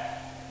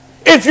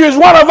 if you was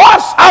one of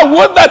us, I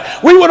would that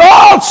we would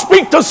all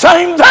speak the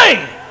same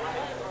thing.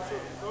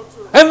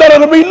 And that there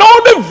would be no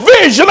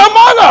division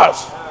among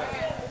us,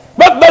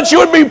 but that you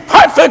would be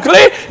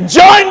perfectly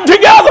joined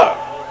together.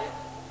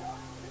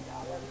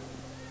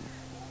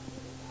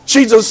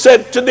 Jesus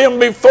said to them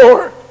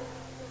before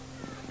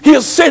he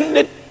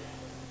ascended,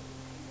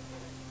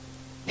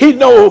 he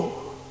knew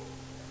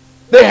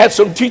they had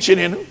some teaching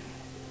in them,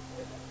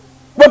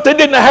 but they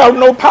didn't have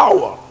no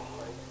power.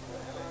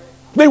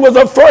 They was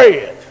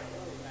afraid.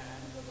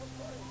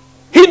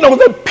 He knew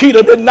that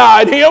Peter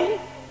denied him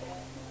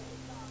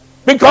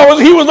because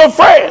he was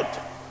afraid.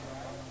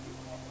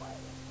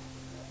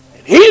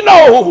 He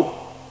knew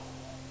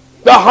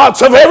the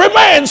hearts of every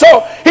man.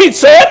 So he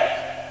said,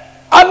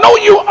 I know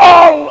you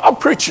all are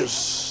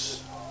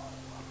preachers.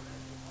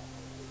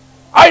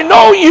 I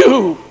know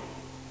you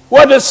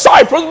were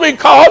disciples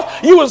because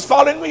you was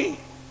following me.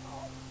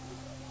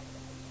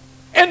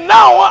 And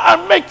now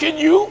I'm making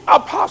you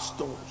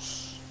apostles.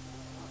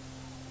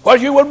 Well,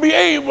 you will be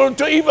able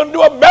to even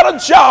do a better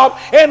job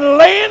in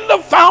laying the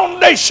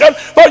foundation.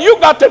 But you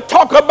got to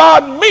talk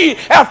about me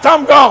after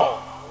I'm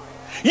gone.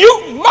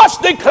 You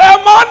must declare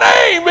my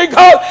name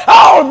because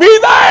I'll be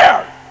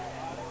there.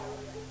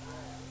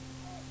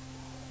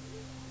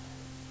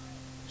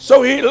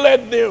 So he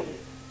led them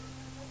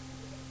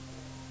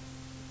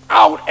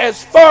out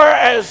as far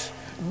as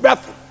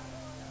Bethel.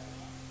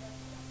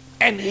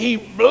 And he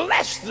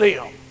blessed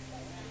them.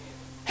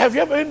 Have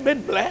you ever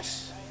been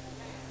blessed?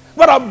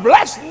 But a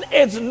blessing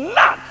is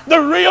not the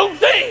real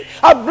thing.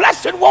 A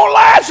blessing won't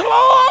last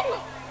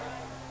long.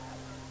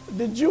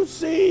 Did you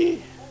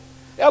see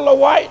Ella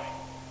White?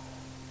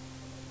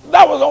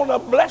 That was on a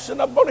blessing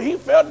upon him. He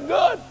felt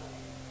good.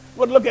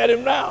 But look at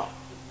him now.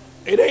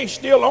 It ain't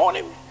still on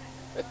him.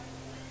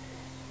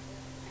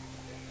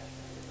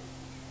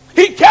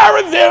 He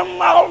carried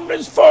them out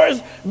as far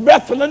as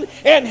Bethlehem,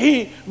 and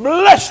he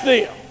blessed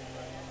them.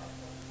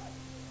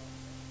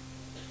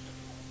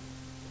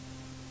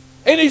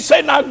 And he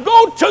said, now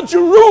go to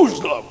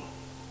Jerusalem.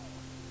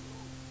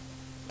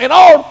 And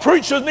all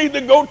preachers need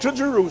to go to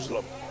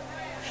Jerusalem.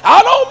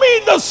 I don't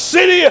mean the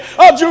city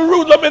of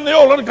Jerusalem in the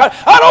Old Country.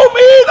 I don't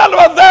mean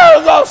that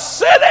there's a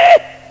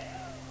city,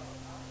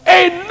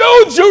 a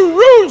new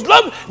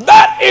Jerusalem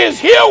that is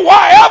here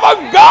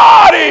wherever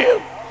God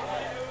is.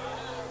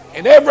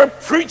 And every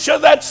preacher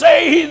that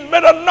say he's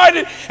been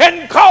anointed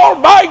and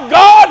called by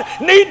God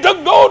need to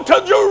go to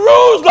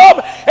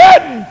Jerusalem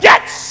and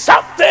get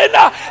something,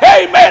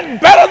 amen,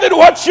 better than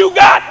what you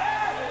got.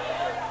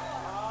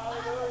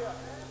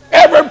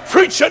 Every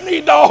preacher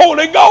needs the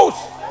Holy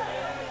Ghost.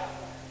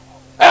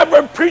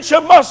 Every preacher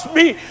must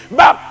be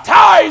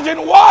baptized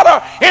in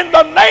water in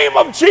the name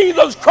of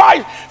Jesus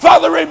Christ for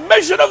the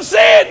remission of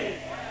sin.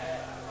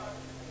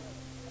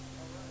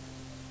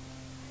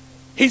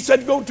 He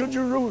said, go to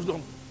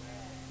Jerusalem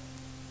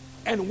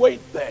and wait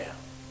there.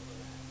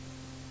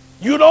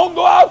 You don't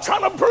go out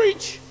trying to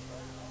preach,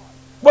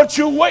 but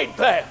you wait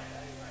there.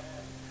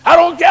 I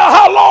don't care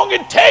how long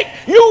it takes,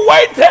 you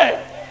wait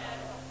there.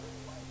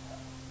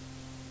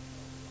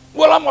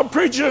 Well, I'm a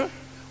preacher.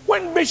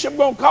 When Bishop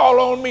gonna call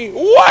on me?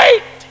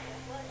 Wait.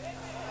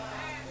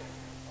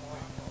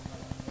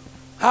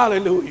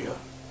 Hallelujah.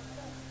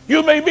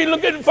 You may be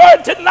looking for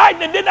it tonight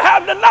and it didn't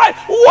happen tonight.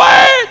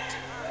 Wait.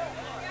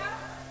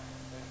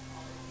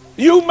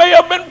 You may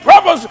have been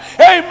promised,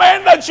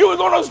 amen, that you were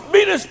going to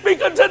be the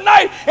speaker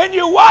tonight and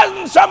you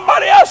wasn't.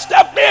 Somebody else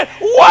stepped in.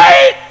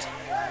 Wait.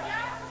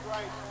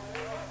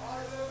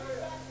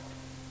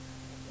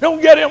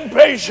 Don't get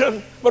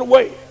impatient, but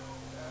wait.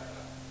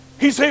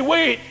 He said,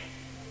 wait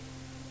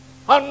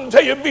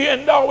until you be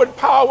endowed with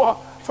power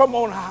from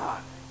on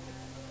high.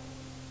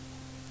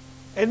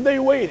 And they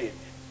waited.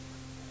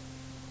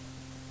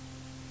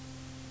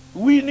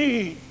 We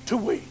need to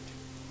wait.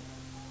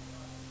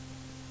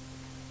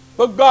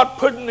 But God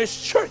put in this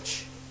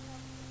church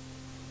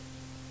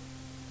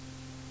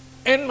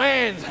in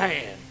man's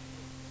hand.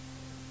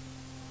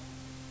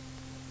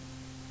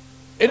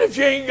 And if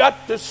you ain't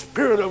got the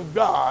Spirit of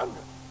God,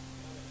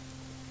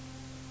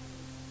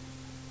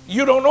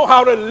 you don't know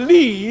how to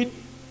lead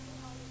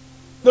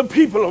the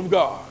people of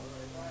God.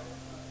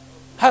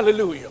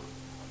 Hallelujah.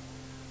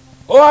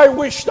 Oh, I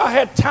wished I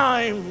had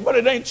time, but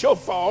it ain't your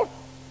fault.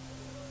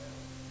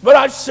 But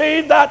I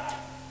say that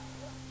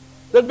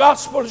the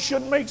gospel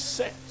should make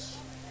sense.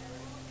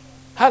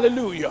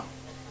 Hallelujah.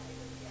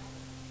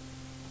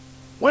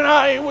 When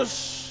I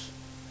was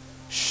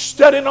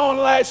studying on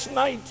last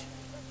night,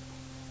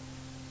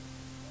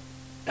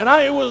 and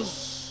I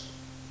was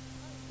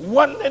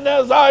wondering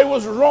as I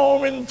was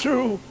roaming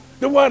through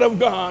the Word of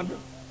God,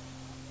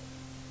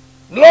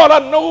 Lord,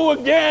 I know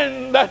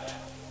again that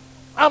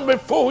I'm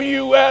before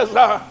you as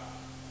an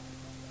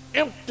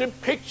empty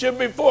picture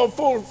before a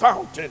full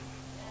fountain.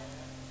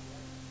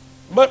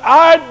 but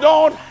I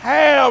don't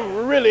have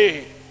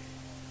really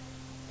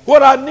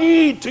what I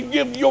need to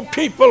give your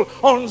people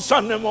on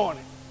Sunday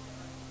morning.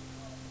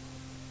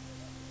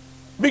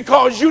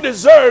 Because you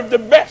deserve the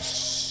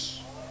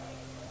best.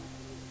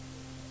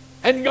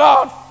 And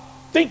God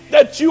thinks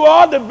that you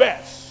are the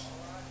best.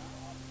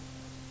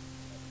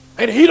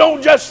 And he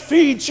don't just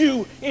feed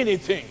you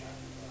anything.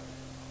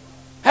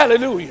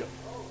 Hallelujah.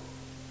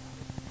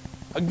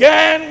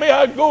 Again, may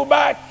I go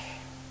back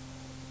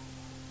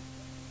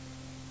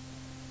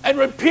and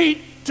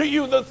repeat to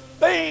you the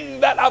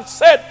thing that I've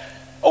said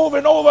over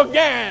and over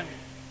again.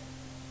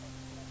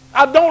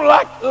 I don't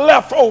like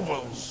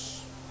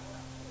leftovers.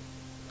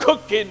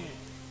 Cooking.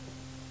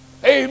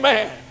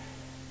 Amen.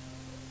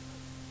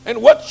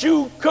 And what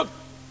you cook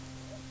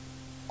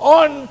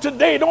on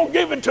today, don't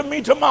give it to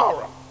me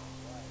tomorrow.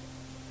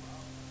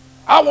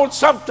 I want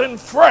something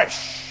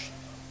fresh.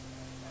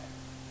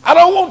 I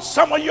don't want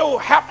some of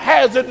your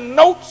haphazard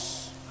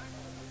notes.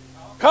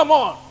 Come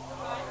on.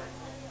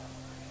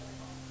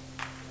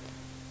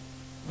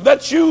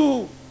 That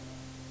you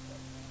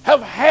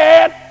have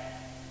had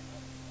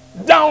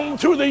down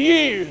through the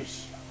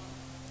years.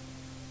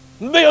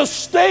 They're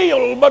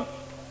stale, but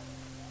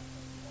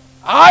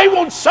I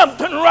want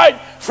something right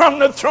from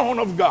the throne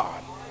of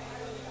God.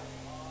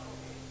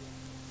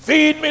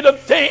 Feed me the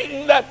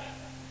thing that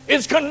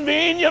is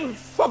convenient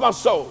for my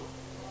soul.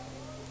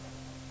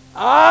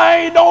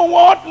 I don't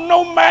want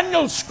no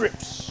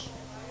manuscripts.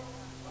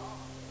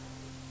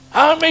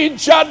 I may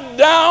jot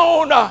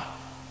down,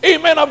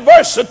 amen, a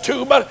verse or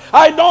two, but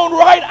I don't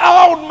write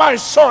out my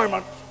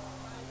sermon.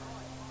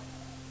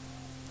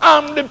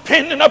 I'm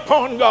dependent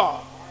upon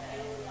God.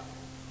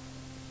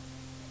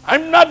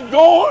 I'm not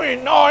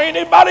going, or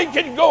anybody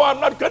can go.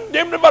 I'm not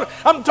condemning, but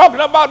I'm talking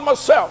about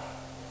myself.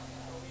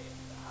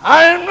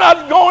 I'm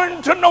not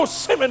going to no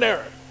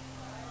seminary.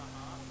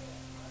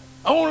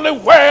 Only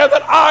where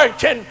that I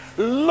can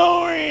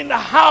learn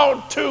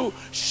how to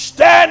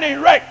stand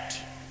erect.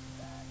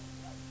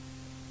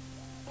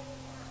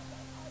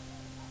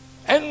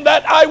 And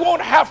that I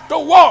won't have to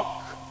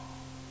walk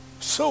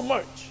so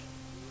much.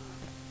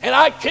 And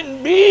I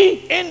can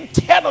be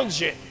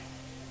intelligent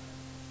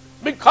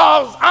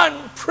because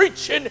I'm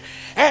preaching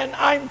and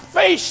I'm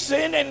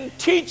facing and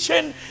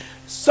teaching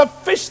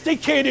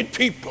sophisticated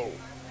people.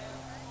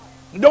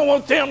 Don't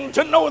want them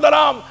to know that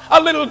I'm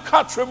a little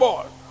country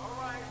boy.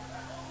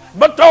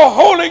 But the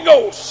Holy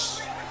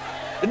Ghost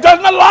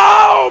doesn't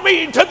allow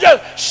me to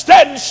just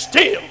stand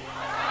still.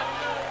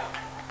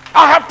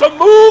 I have to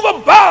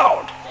move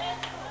about.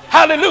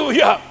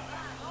 Hallelujah.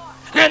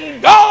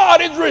 And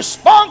God is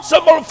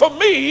responsible for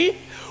me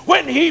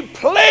when he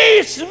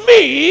placed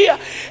me,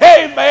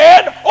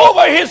 amen,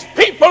 over his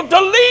people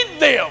to lead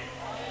them.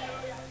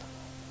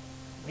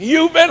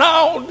 You've been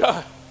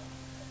out,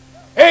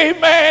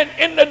 amen,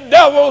 in the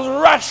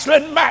devil's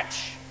wrestling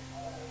match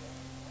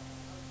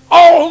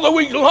all the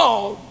week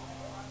long,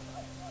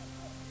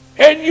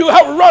 and you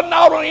have run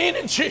out of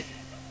energy.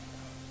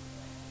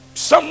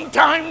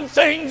 Sometimes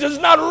things is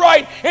not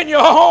right in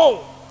your home,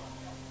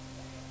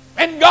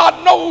 and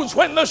God knows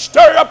when to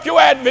stir up your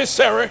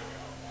adversary.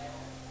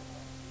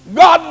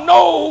 God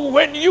knows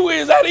when you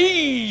is at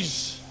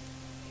ease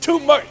too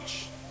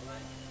much,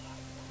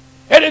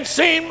 and it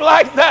seems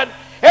like that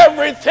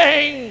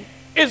everything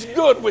is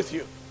good with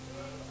you.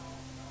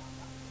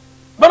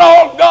 But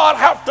all God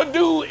have to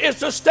do is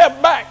to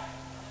step back,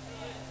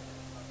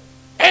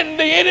 and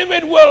the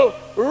enemy will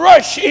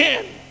rush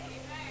in.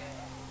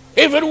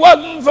 If it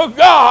wasn't for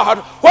God,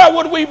 where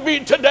would we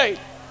be today?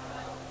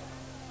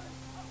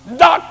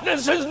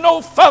 Darkness is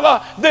no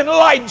further than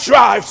light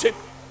drives it.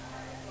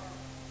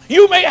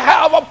 You may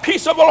have a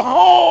peaceable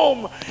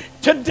home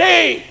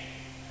today,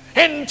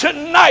 and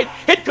tonight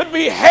it could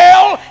be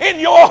hell in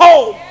your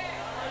home.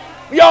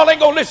 Y'all ain't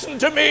gonna listen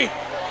to me.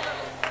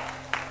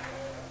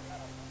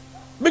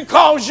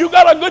 Because you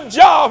got a good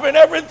job and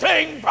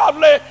everything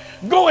probably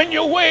going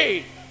your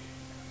way.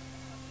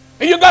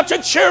 And you got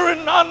your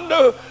children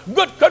under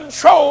good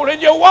control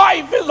and your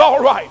wife is all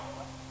right.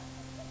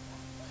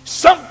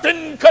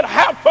 Something could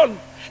happen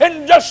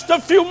in just a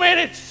few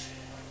minutes.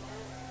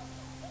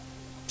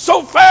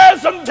 So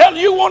fast until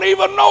you won't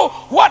even know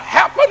what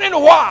happened and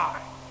why.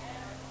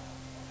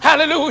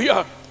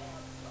 Hallelujah.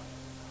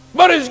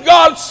 But as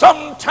God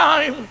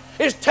sometime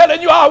is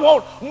telling you, I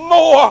want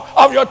more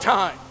of your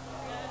time.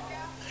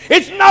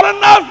 It's not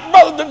enough,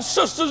 brothers and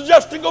sisters,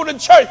 just to go to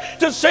church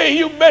to say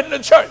you've been to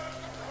church.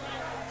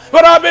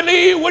 But I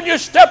believe when you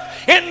step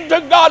into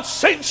God's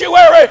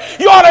sanctuary,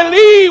 you ought to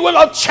leave with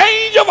a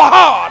change of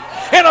heart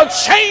and a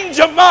change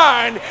of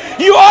mind.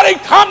 You ought to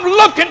come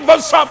looking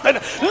for something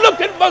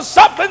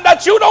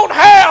that you don't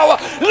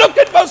have,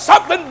 looking for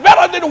something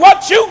better than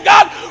what you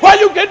got, where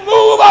you can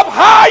move up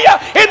higher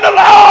in the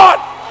Lord.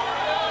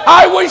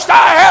 I wish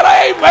I had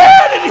an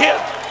amen in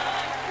here.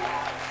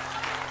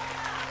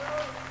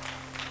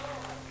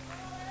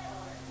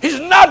 He's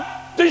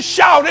not the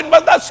shouting,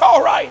 but that's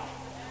all right.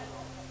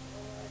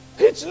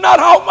 It's not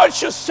how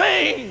much you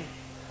sing,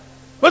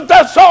 but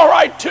that's all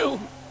right too.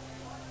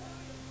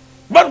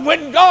 But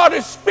when God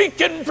is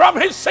speaking from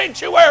his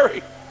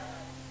sanctuary,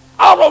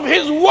 out of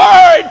his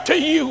word to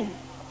you,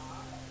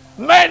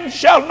 man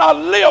shall not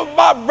live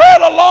by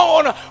bread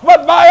alone,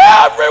 but by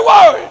every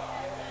word.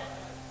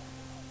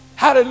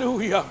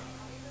 Hallelujah.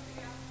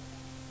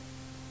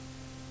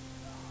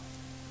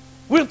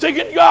 We're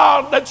thanking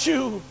God that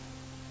you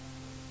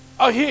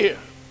are here.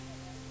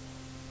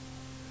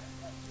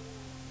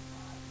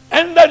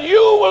 And that you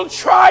will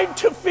try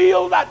to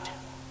feel that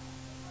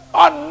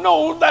or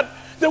know that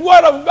the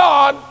Word of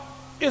God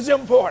is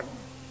important.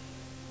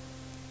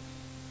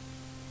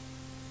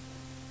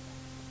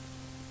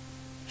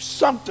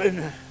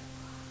 Something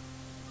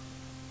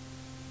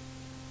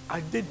I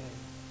didn't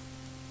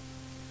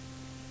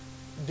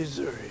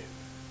deserve.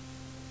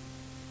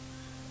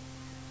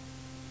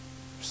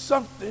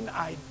 Something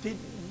I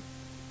didn't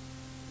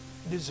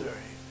deserve.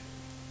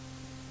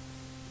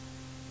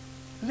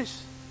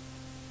 Listen.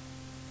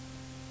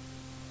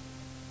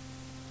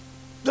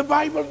 The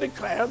Bible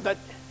declares that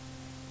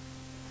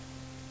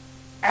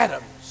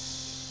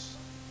Adam's,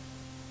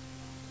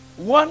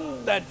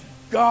 one that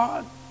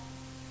God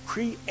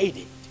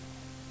created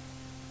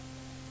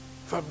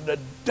from the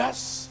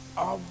dust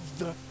of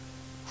the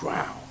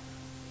ground.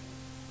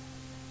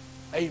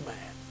 Amen.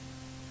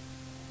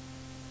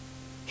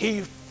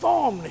 He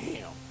formed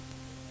him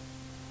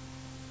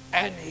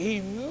and he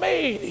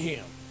made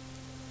him.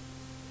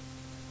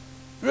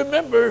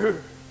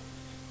 Remember,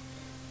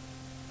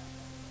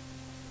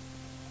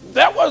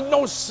 there was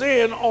no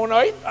sin on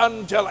earth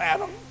until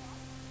Adam.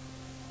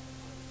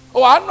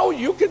 Oh, I know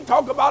you can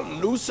talk about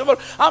Lucifer.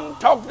 I'm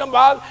talking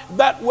about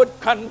that would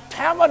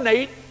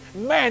contaminate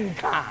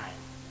mankind.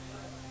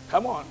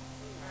 Come on.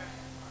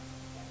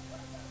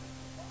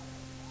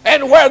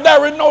 And where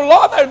there is no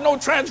law, there is no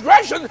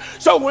transgression.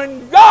 So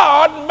when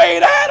God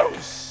made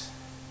Adam's,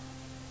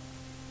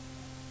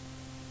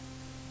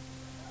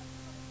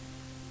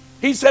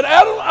 he said,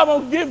 Adam, I'm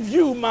going to give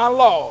you my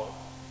law,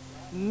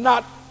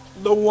 not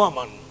the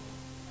woman.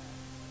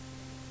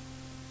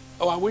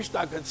 Oh, I wish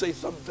I could say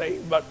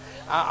something, but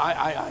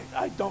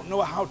I don't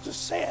know how to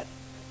say it.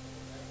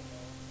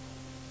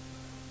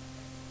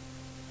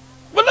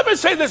 But let me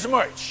say this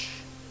much,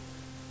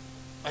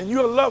 and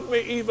you'll love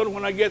me even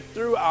when I get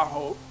through, I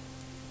hope.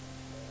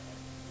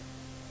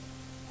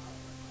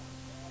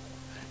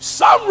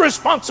 Some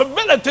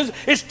responsibilities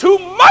is too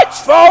much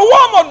for a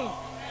woman.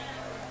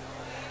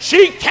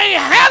 She can't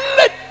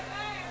handle it.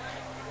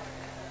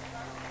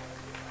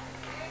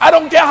 I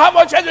don't care how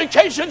much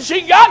education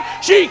she got,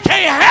 she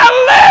can't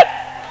handle it.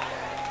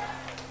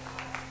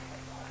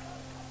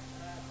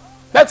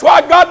 That's why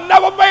God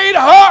never made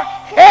her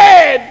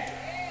head.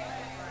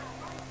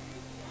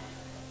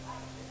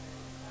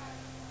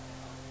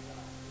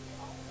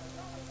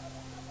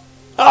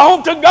 I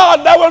hope to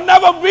God there will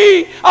never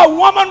be a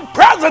woman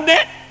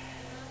president.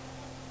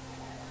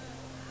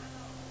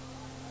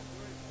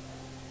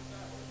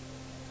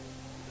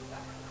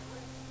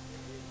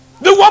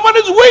 The woman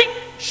is weak.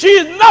 She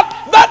is not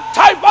that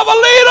type of a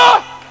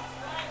leader.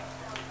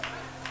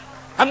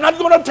 I'm not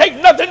going to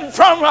take nothing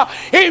from her.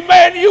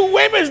 Amen. You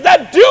women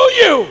that do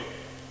you.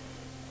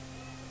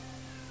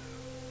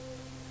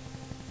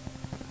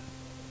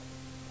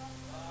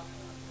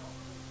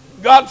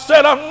 God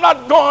said, I'm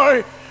not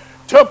going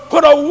to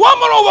put a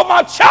woman over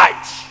my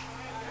church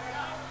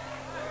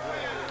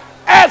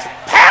as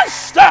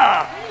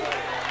pastor,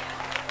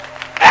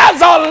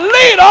 as a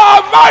leader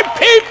of my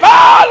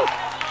people.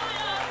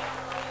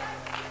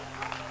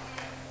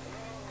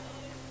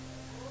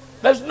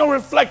 There's no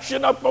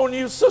reflection up on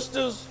you,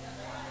 sisters.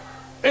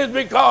 It's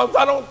because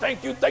I don't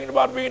think you're thinking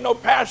about being no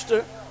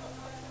pastor.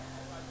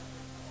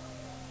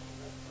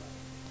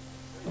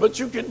 But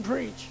you can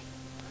preach.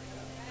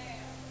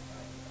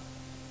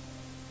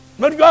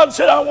 But God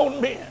said, I want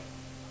men.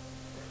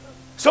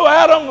 So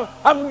Adam,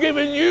 I'm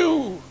giving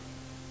you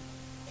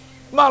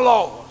my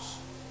laws.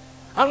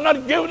 I'm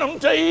not giving them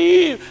to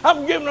Eve.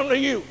 I'm giving them to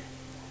you.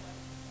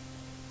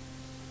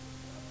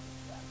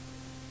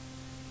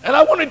 And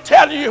I want to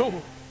tell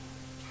you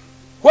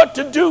what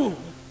to do.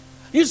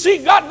 You see,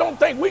 God don't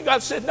think we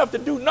got sense enough to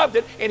do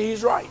nothing, and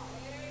he's right.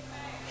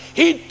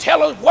 He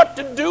tell us what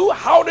to do,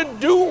 how to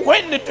do,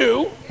 when to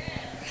do.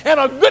 And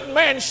a good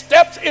man's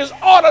steps is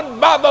ordered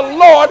by the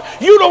Lord.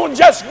 You don't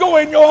just go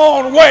in your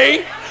own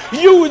way,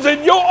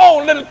 using your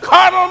own little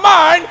carnal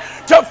mind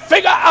to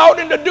figure out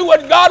and to do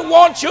what God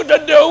wants you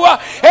to do.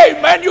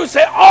 Amen. You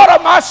say,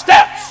 order my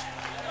steps.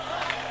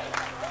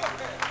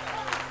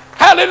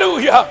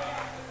 Hallelujah.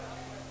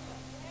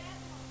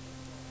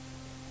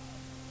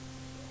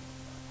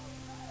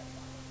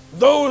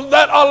 Those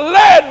that are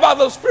led by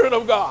the Spirit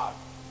of God.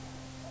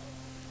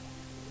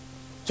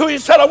 So he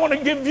said, I want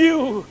to give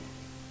you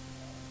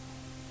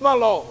my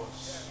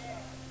laws.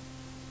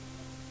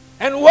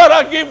 And what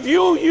I give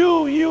you,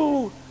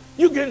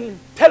 you can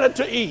tell it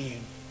to Eve,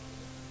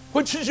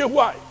 which is your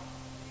wife.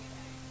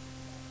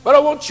 But I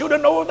want you to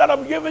know that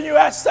I'm giving you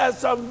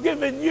access. I'm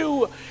giving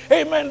you,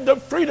 amen, the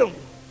freedom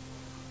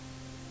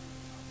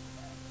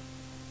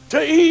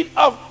to eat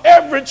of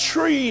every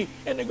tree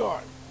in the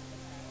garden.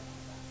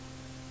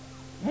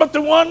 but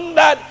the one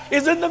that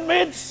is in the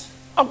midst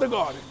of the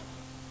garden.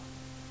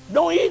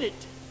 Don't eat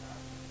it.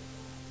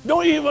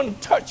 Don't even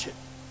touch it.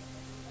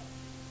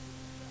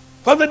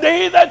 For the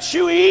day that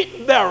you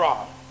eat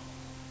thereof,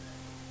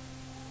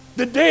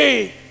 the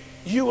day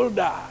you will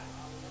die.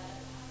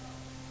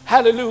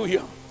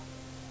 Hallelujah.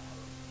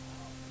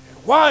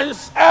 While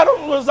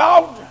Adam was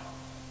out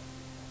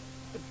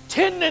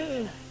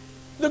tending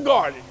the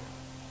garden,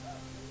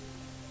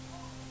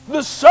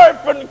 the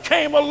serpent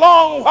came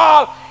along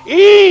while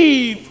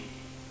Eve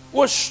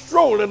was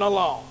strolling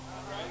along.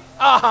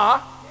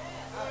 Now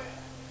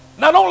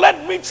don't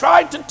let me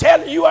try to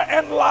tell you or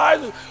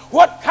analyze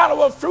what kind of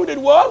a fruit it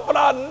was, but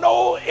I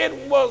know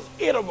it was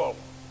edible.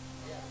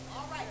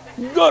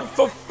 Good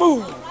for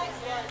food.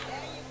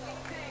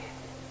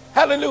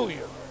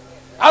 Hallelujah.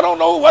 I don't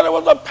know whether it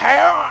was a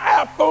pear or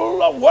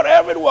apple or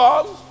whatever it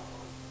was,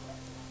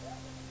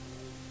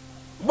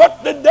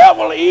 but the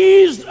devil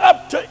eased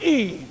up to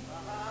Eve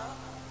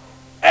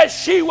as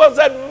she was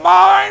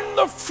admiring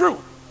the fruit.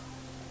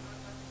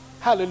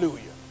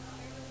 Hallelujah.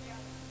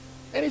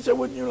 And he said,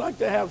 wouldn't you like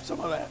to have some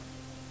of that?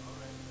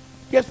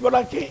 Guess what?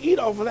 I can't eat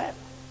off of that.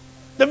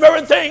 The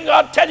very thing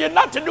God tell you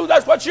not to do,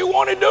 that's what you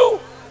want to do.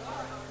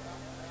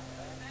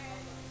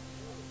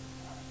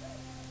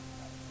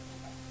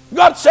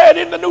 God said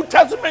in the New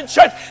Testament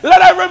church,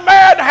 let every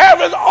man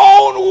have his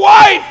own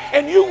wife,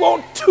 and you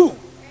want two.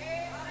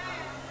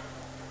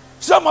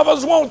 Some of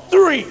us want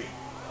three.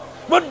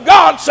 But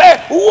God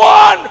said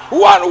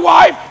one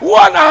wife,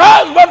 one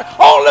husband,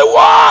 only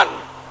one.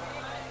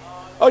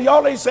 Oh,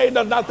 y'all ain't saying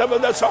nothing,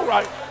 but that's all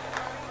right.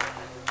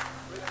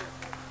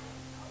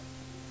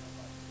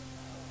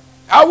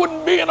 I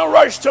wouldn't be in a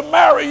rush to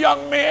marry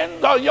young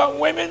men or young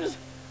women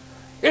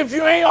if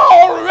you ain't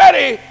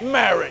already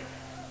married.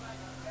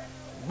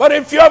 But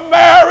if you're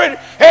married,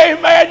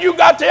 amen, you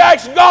got to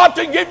ask God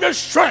to give you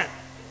strength,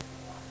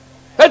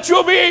 that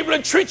you'll be able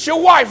to treat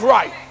your wife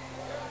right,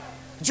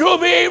 that you'll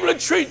be able to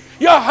treat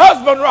your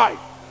husband right,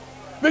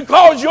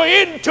 because you're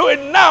into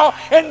it now,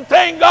 and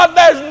thank God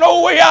there's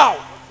no way out.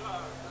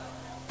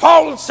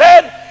 Paul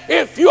said,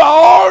 if you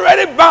are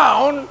already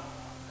bound,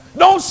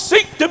 don't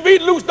seek to be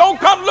loose. Don't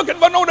come looking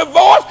for no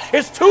divorce.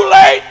 It's too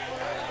late.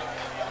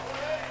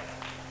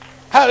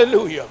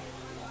 Hallelujah.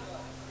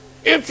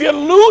 If you're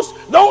loose,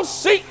 don't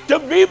seek to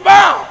be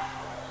bound.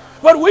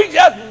 But we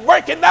just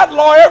breaking that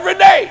law every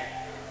day.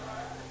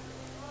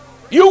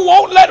 You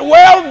won't let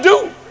well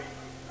do.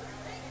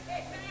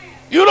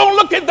 You don't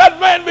look at that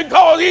man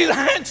because he's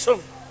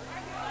handsome.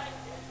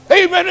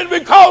 Amen. And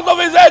because of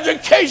his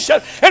education,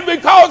 and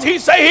because he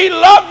say he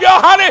loved you,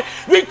 honey,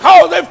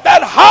 because if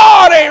that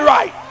heart ain't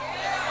right,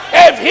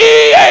 if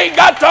he ain't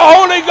got the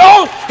Holy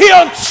Ghost,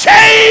 he'll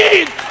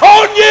change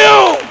on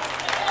you.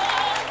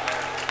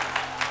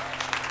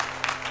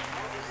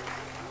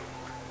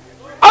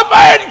 A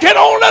man can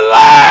only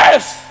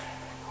last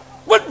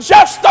with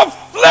just a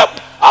flip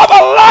of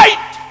a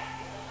light,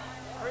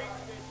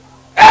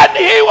 and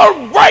he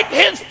will break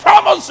his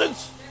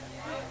promises.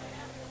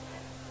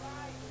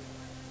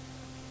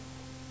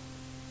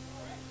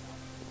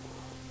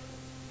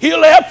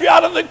 He'll help you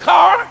out of the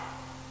car.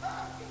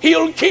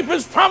 He'll keep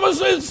his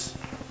promises.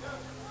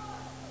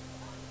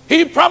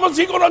 He promised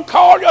he's going to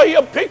call you.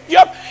 He'll pick you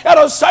up at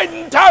a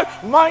certain time.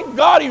 My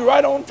God, he's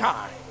right on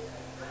time.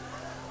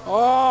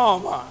 Oh,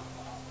 my.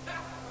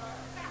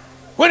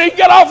 When he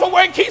get off of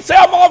work, he say,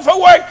 I'm off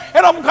of work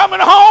and I'm coming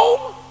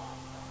home.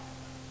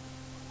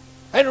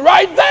 And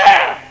right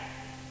there.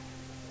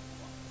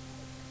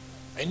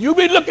 And you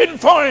be looking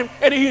for him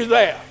and he's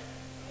there.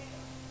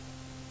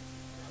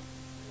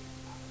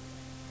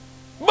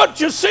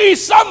 But you see,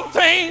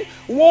 something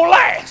won't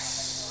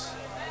last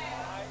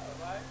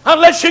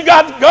unless you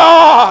got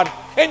God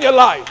in your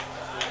life.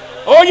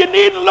 Oh, you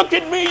needn't look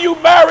at me,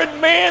 you married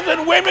men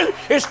and women.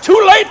 It's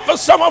too late for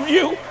some of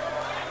you.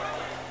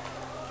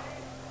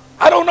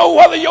 I don't know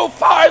whether your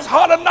fire is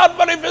hot or not,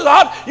 but if it's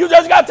hot, you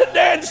just got to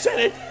dance in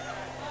it.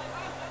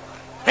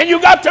 And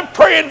you got to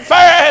pray and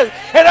fast,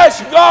 and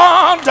that's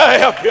God to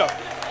help you.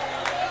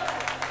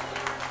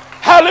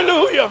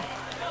 Hallelujah.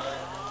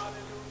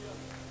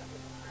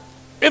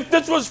 If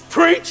this was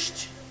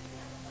preached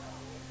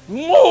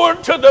more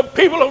to the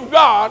people of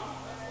God,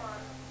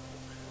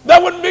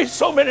 there wouldn't be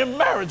so many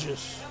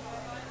marriages.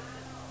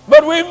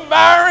 But we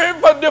marry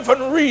for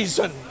different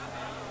reasons.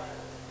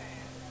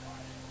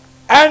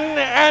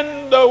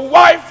 And the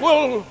wife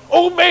will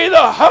obey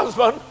the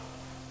husband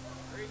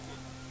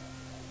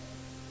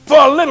for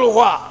a little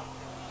while.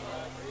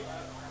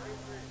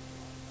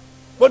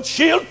 But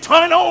she'll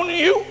turn on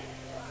you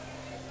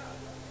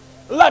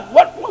like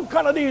what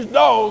kind of these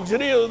dogs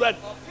it is that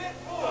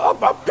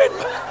a pit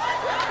bull.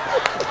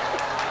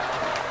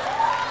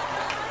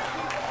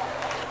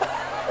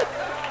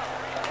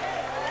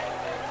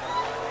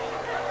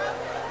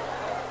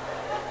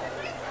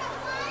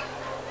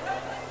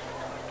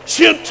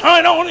 She'll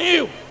turn on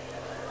you.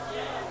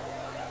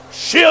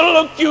 She'll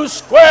look you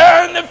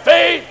square in the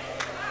face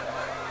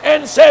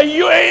and say,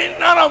 you ain't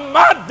none of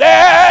my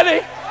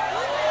daddy.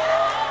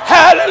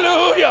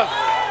 Hallelujah.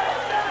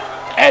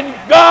 And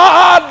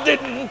God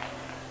didn't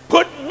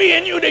put me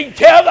and you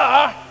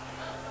together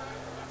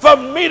for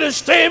me to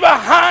stay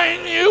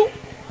behind you,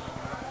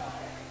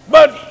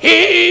 but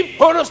he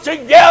put us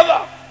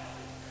together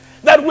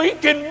that we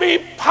can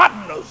be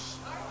partners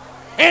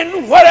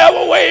in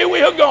whatever way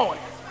we are going.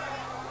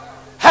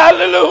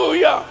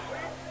 Hallelujah.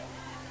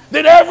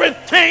 Then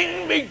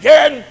everything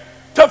began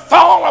to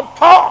fall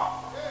apart.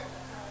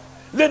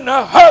 Then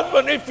the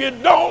husband, if you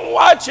don't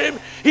watch him,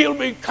 he'll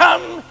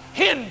become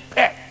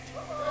henpecked.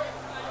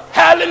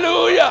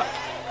 Hallelujah.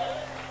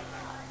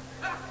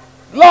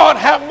 Lord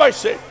have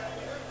mercy.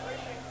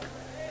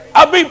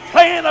 I'll be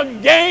playing a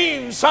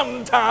game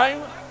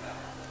sometime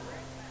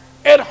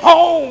at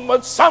home,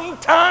 but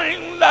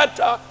sometime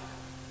that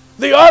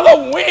the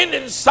other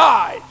winning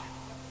side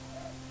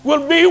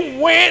will be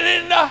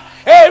winning,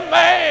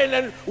 amen,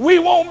 and we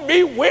won't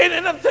be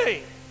winning a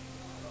thing.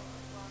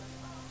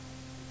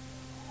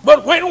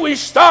 But when we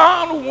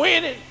start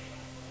winning,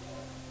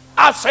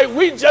 I say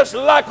we just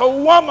like a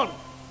woman,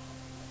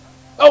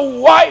 a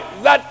wife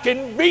that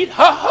can beat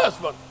her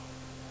husband.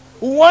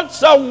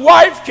 Once a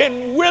wife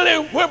can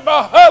really whip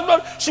her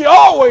husband, she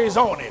always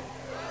on him.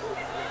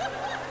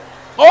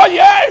 Oh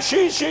yeah,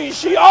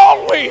 she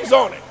always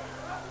on him.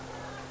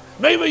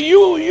 Maybe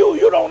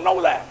you don't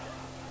know that.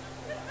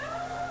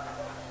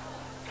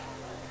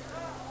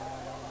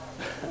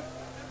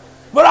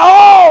 But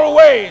I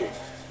always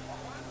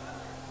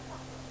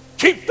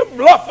keep the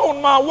bluff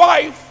on my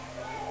wife.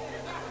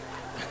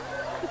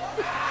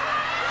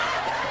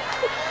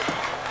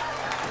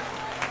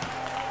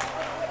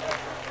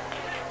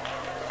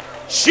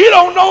 She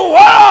don't know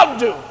what I'll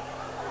do.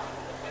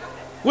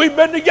 We've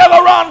been together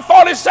around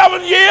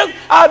 47 years.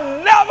 I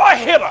never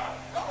hit her.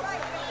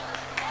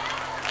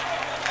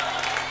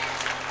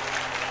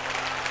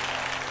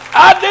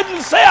 I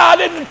didn't say I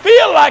didn't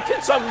feel like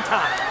it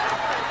sometimes,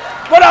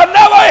 but I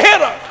never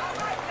hit her.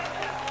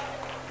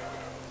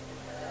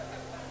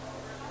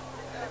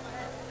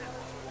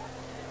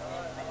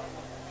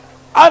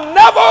 I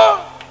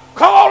never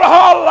called her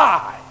a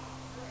lie.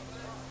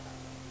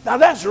 Now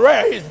that's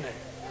rare, isn't it?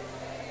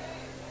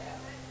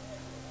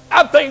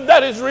 I think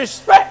that is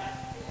respect.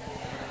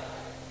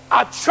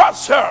 I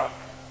trust her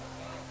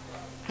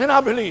and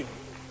I believe her.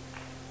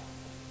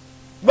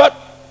 But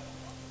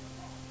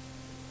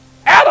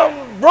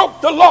Adam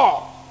broke the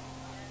law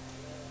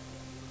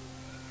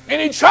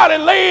and he tried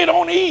to lay it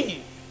on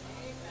Eve.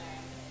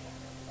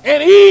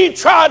 And Eve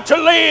tried to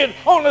lay it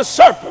on the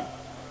serpent.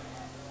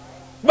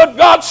 But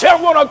God said,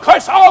 I'm going to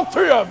curse all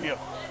three of you.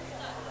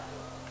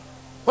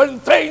 When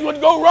things would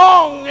go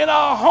wrong in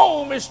our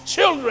home as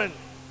children,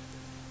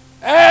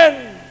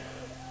 and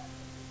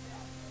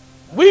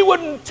we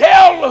wouldn't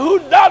tell who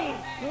done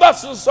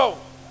thus and so,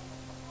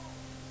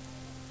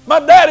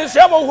 my daddy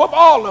said, I'm going to whip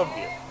all of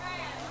you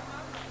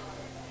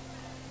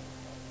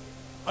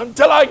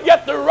until I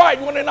get the right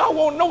one, and I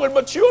won't know it,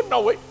 but you'll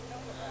know it.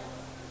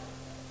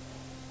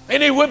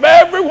 And he whipped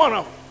every one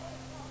of them.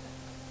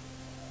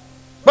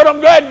 But I'm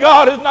glad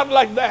God is not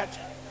like that.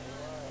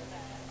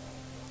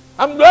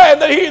 I'm glad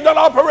that he's not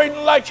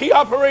operating like he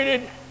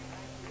operated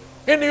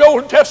in the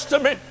Old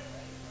Testament.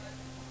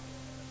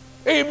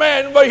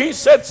 Amen. But he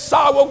said,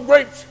 sour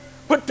grapes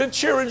put the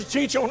children's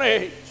teeth on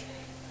edge.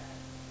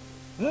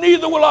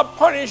 Neither will I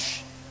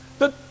punish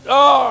the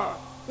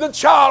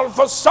child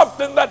for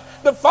something that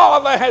the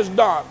father has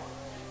done.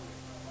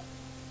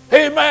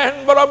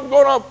 Amen. But I'm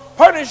going to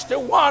punish the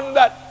one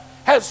that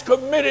has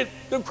committed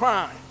the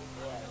crime.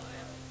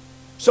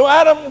 So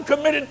Adam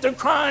committed the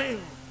crime,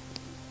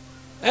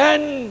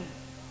 and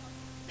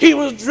he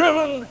was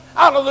driven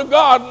out of the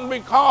garden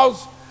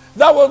because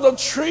there was a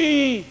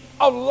tree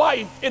of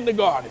life in the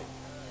garden.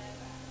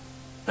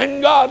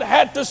 And God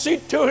had to see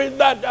to it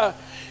that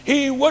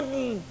he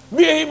wouldn't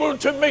be able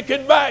to make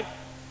it back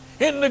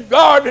in the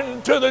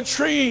garden to the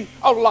tree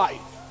of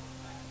life.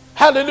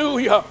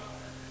 Hallelujah.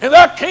 And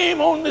that came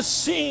on the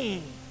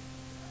scene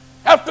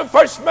after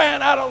first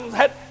man Adam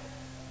had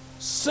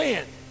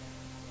sinned.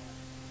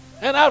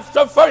 And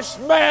after first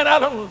man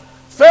Adam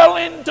fell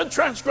into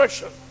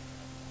transgression,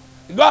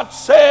 God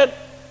said,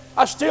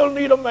 I still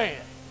need a man.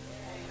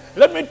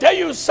 Let me tell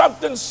you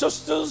something,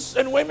 sisters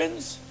and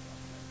women's.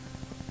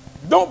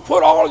 Don't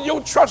put all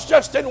your trust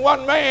just in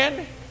one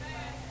man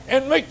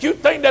and make you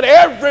think that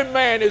every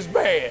man is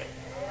bad.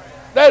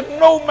 There's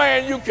no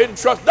man you can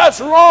trust. That's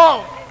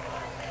wrong.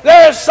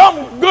 There's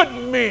some good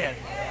men.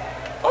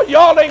 Oh,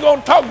 y'all ain't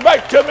going to talk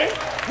back to me.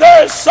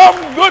 There's some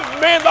good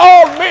men.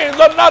 All men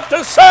are not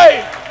the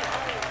same.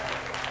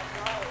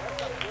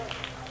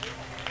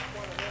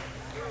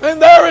 And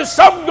there is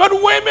some good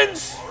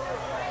women's.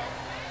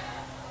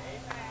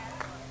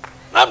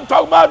 I'm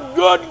talking about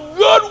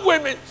good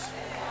women's.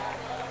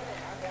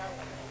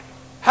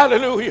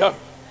 Hallelujah.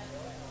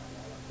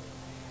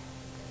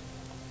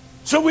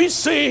 So we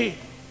see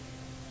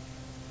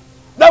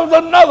there was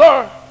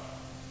another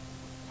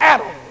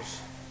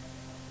Adams,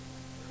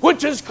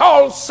 which is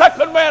called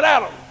second man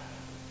Adam,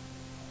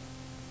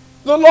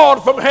 the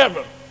Lord from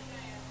heaven.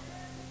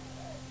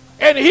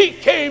 And he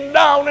came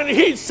down and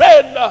he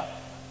said,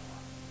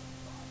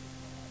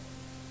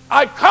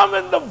 I come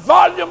in the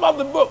volume of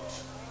the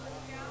books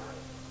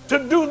to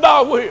do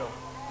thy will.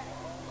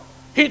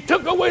 He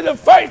took away the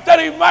first that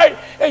he might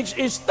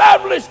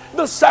establish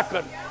the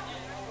second.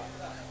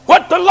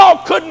 What the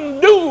law couldn't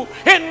do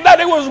in that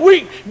it was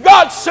weak,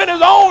 God sent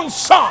his own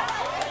son,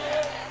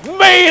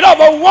 made of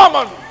a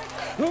woman,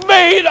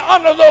 made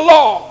under the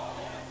law.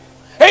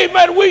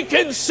 Amen. We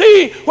can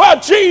see where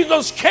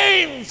Jesus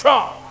came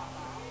from.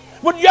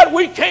 But yet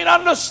we can't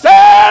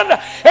understand,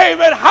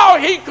 amen, how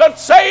he could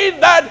say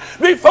that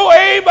before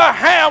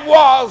Abraham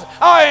was,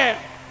 I am.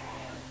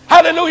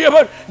 Hallelujah.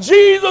 But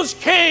Jesus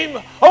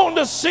came on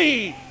the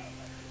scene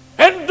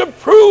and to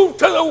prove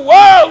to the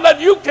world that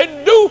you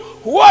can do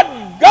what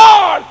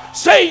God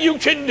say you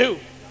can do.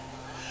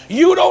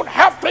 You don't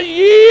have to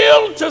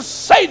yield to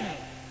Satan.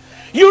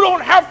 You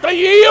don't have to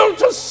yield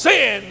to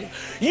sin.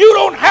 You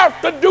don't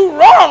have to do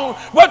wrong,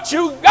 but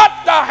you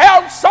got to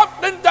have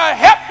something to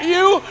help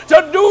you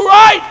to do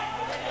right.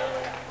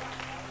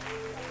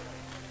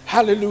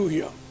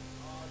 Hallelujah.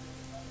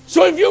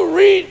 So if you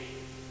read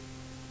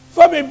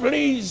for me,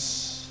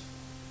 please,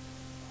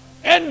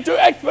 and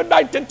to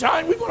expedite the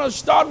time, we're going to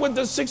start with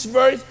the 6th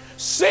verse,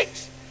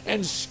 6,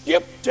 and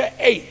skip to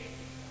 8.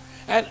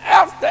 And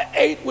after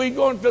 8, we're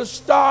going to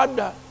start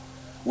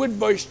with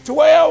verse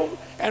 12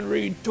 and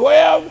read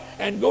 12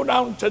 and go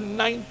down to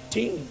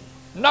 19.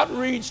 Not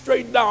read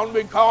straight down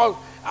because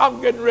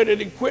I'm getting ready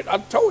to quit. I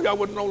told you I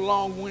was no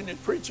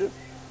long-winded preacher.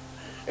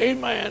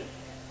 Amen.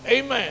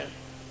 Amen.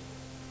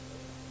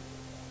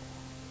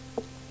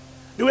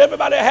 Do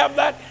everybody have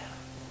that?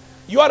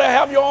 You ought to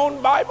have your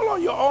own Bible or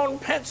your own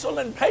pencil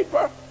and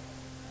paper.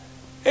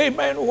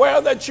 Amen.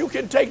 Where that you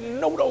can take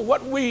note of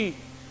what we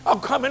are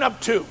coming up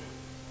to.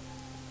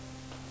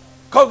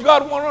 Because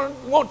God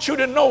wants you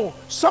to know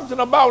something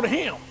about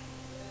him.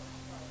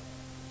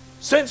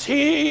 Since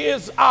he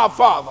is our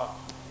Father.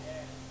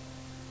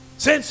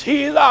 Since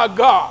he is our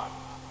God.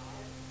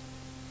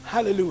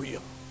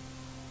 Hallelujah.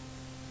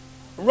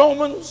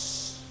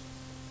 Romans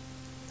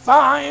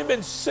 5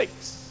 and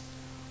 6.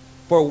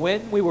 For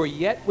when we were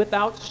yet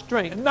without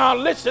strength. Now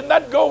listen,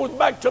 that goes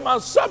back to my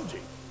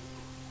subject.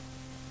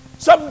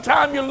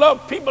 Sometimes you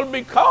love people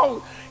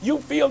because you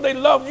feel they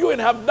love you and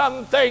have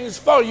done things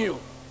for you.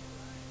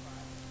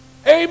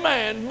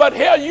 Amen. But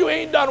here you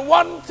ain't done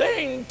one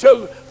thing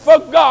for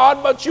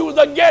God, but you was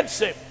against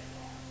him.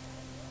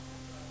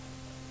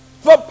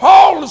 For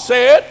Paul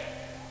said,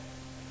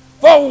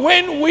 for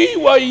when we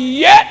were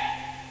yet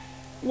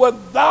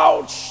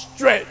without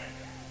strength,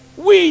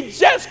 we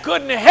just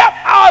couldn't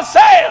help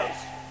ourselves.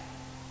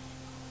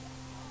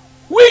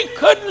 We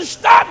couldn't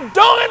stop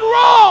doing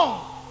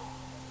wrong.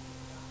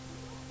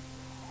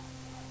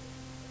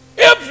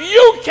 If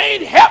you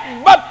can't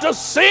help but to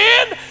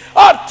sin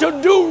or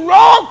to do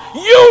wrong,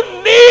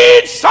 you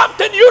need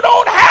something you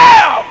don't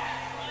have.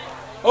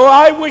 Oh,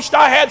 I wished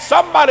I had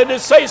somebody to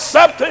say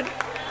something.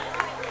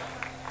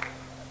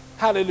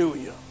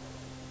 Hallelujah.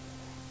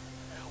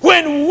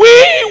 When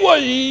we were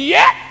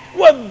yet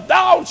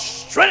without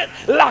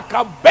strength, like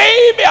a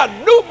baby, a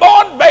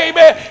newborn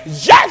baby,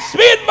 just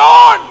been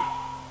born,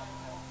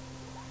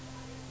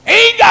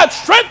 ain't got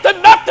strength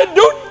enough to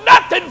do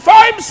nothing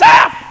for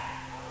himself.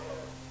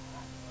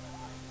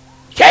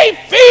 Can't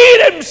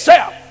feed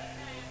himself.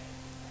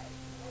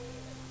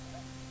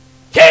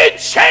 Can't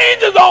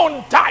change his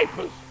own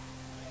diapers.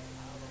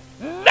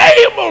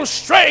 Navel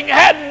string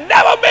had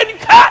never been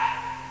cut.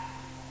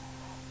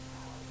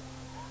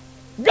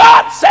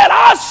 God said,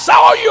 I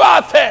saw you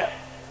out there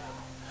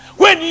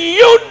when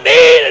you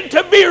needed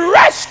to be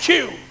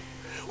rescued,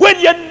 when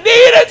you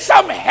needed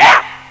some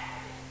help,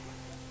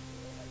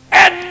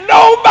 and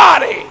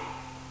nobody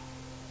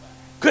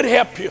could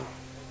help you.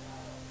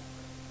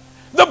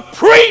 The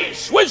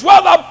priest, which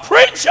was a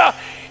preacher,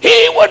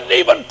 he wouldn't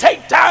even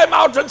take time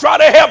out to try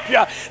to help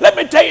you. Let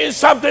me tell you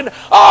something.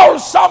 All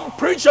some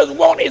preachers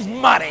want is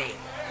money.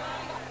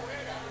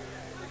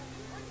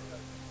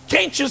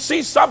 Can't you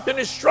see something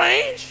is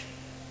strange?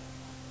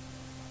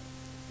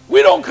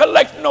 We don't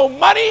collect no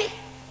money,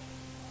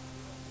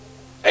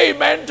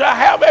 amen, to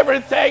have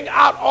everything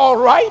out all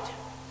right.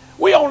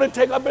 We only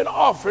take up an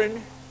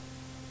offering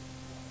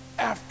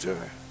after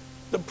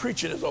the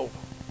preaching is over.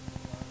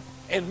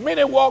 And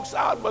many walks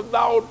out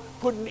without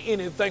putting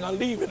anything or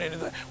leaving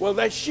anything. Well,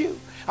 that's you.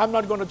 I'm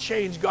not going to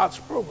change God's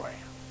program.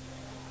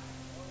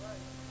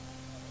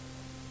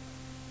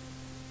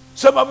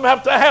 Some of them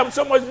have to have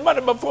so much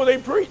money before they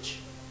preach.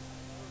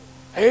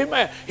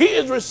 Amen. He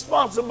is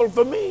responsible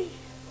for me.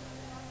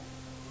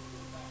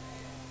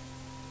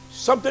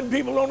 Something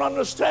people don't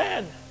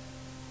understand.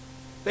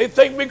 They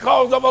think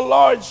because of a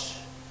large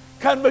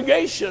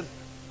congregation.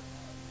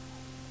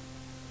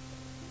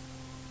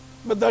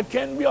 But there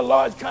can be a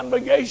large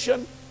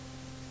congregation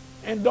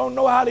and don't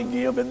know how to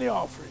give in the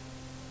offering.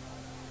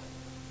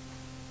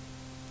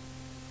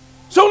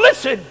 So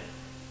listen.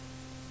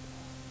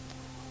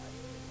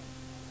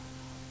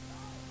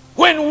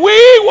 When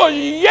we were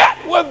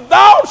yet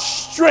without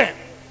strength,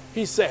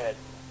 he said,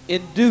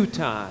 in due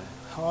time,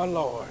 oh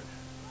Lord,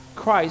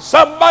 Christ.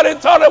 Somebody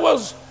thought it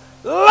was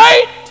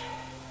late.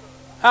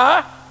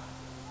 Huh?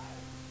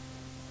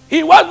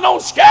 He wasn't on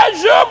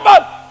schedule,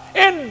 but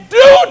in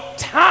due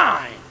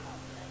time.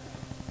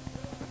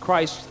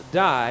 Christ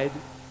died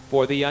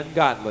for the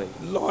ungodly.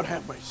 Lord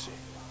have mercy.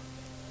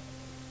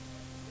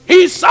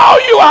 He saw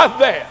you out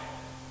there.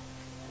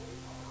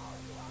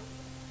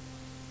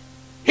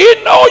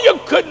 He know you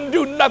couldn't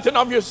do nothing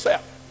of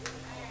yourself.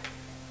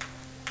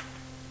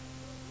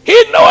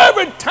 He know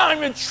every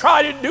time you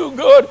try to do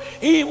good,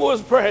 he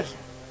was present.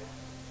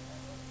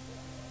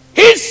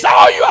 He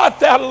saw you out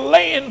there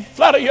laying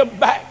flat on your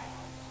back.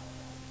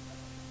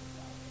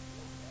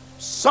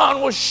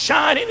 Sun was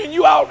shining and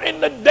you out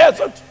in the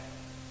desert.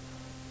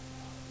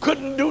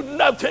 Couldn't do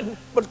nothing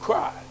but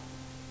cry.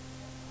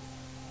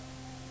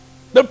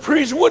 The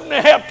priest wouldn't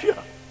help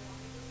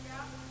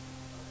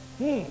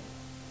you.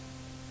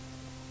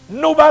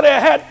 Nobody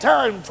had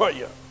time for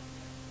you.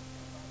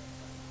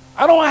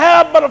 I don't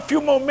have but a few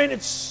more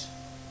minutes,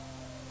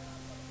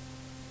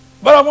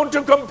 but I want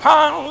to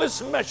compile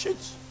this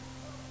message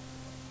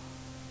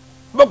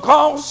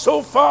because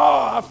so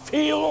far I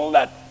feel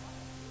that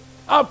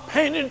I've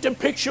painted the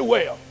picture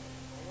well.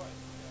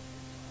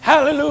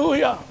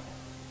 Hallelujah.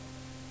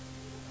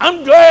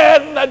 I'm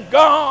glad that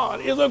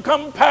God is a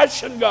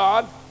compassion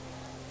God.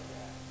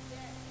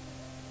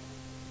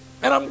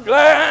 And I'm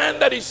glad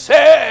that he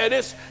said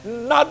it's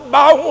not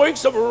by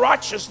works of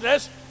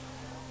righteousness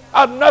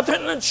of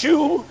nothing that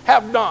you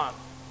have done.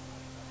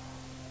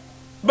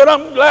 But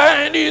I'm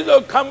glad he's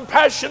a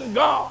compassion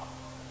God.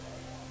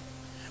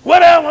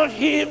 Whatever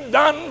he's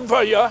done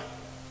for you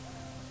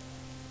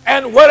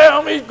and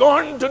whatever he's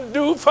going to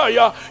do for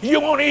you, you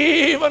won't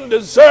even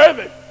deserve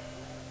it.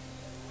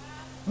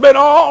 But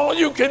all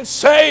you can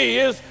say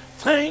is,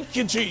 thank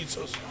you,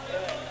 Jesus.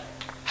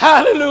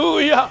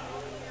 Hallelujah.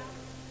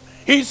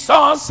 He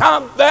saw us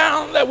out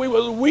there that we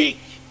was weak.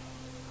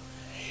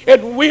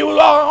 And we were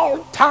all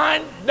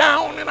tied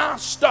down in our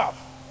stuff.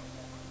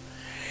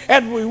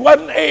 And we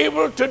wasn't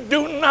able to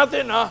do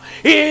nothing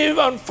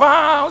even for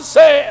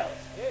ourselves.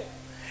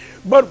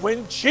 But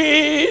when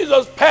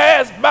Jesus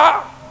passed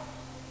by,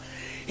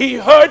 he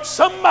heard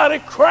somebody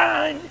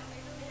crying.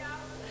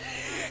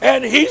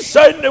 And he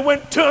suddenly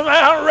went to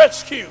their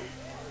rescue.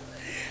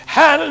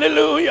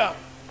 Hallelujah.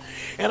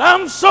 And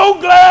I'm so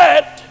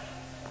glad,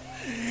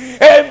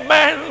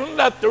 amen,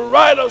 that the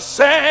writer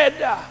said,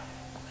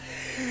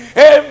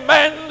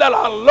 amen, that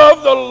I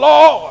love the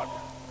Lord.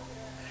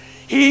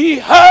 He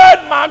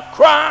heard my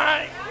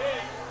cry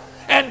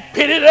and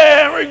pitied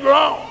every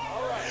groan.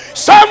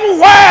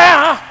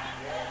 Somewhere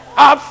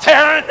out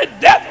there in the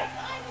desert,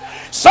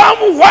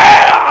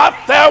 somewhere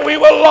out there we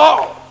were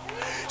lost.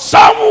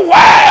 Somewhere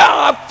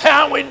out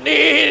there we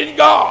needed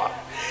God.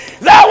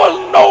 There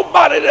was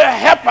nobody to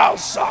help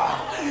us,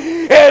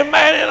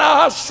 amen, in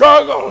our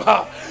struggle.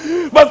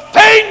 But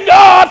thank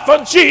God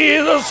for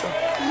Jesus.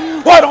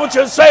 Why don't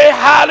you say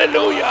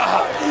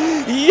hallelujah?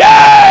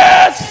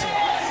 Yes,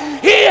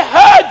 he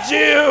heard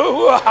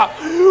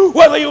you,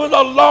 whether you was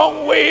a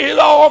long way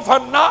off or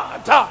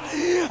not.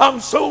 I'm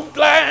so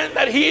glad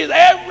that he's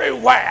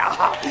everywhere.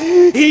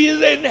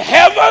 He's in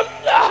heaven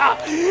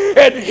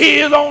and he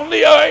is on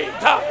the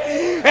earth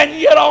and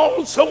yet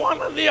also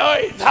under the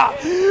earth.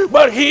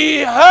 But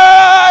he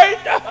heard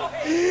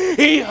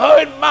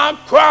my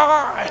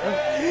cry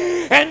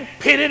and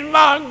pitied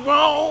my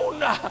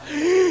groan.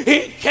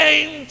 He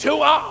came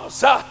to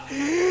us,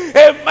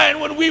 amen,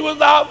 when we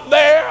was out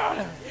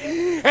there,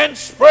 and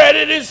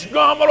spreaded his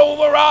garment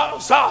over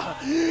us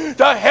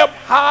to help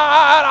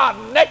hide our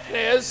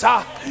nakedness,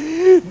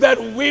 that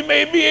we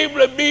may be able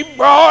to be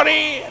brought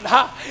in.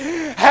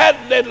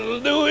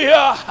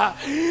 Hallelujah.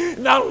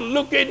 Now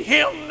look at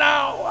him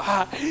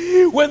now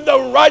with the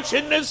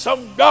righteousness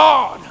of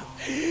God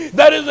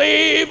that is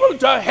able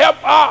to help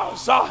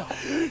us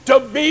to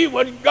be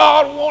what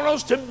God wants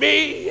us to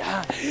be.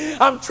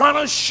 I'm trying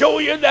to show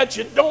you that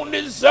you don't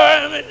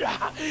deserve it.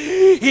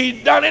 He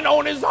done it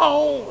on his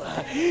own.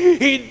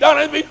 He done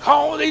it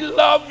because he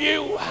loved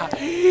you.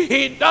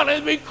 He done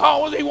it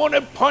because he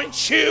wanted to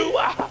point you,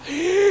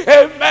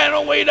 amen,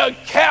 away to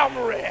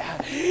Calvary,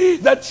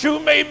 that you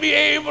may be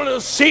able to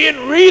see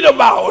and read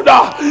about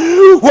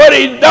what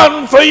he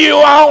done for you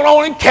out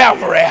on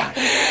Calvary.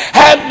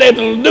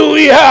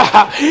 Hallelujah.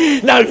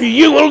 Now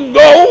you will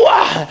go,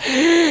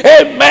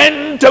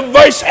 amen, to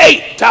verse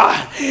 8.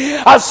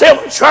 I say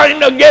I'm trying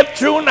to get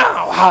through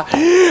now.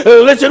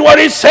 Listen what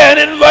he said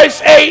in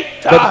verse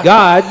 8. But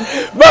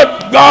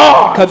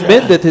God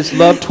commendeth his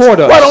love toward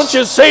us. Why don't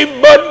you say,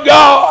 but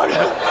God?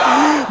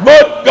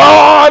 But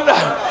God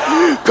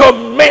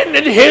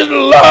commended his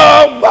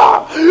love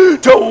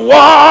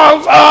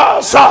towards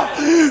us.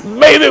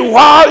 Maybe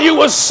while you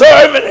were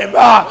serving him,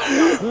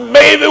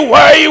 maybe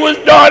while you was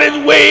doing his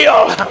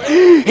will,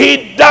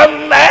 he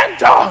done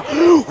that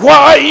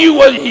while you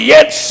were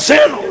yet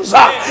sinners.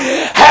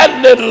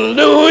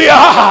 Hallelujah.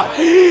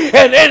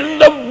 And in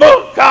the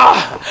book,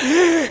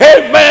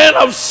 amen,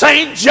 of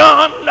St.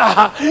 John,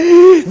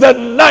 the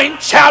 9th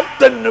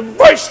chapter,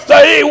 verse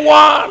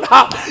 31,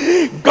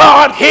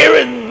 God here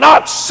is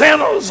not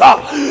sinners,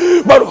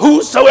 but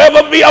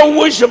whosoever be a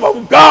worshiper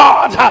of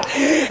God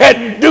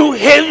and do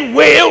his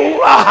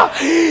will,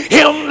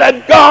 him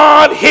that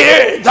God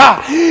hears.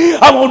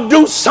 I'm going to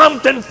do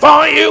something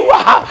for you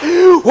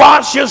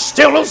whilst you're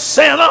still a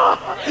sinner,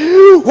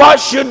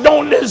 whilst you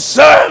don't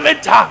deserve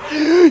it.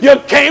 You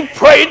can't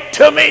pray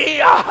to me,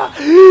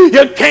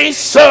 you can't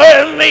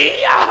serve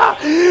me,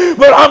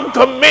 but I'm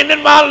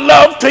commending my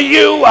love to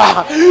you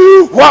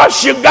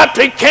whilst you got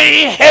to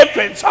can't help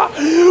it,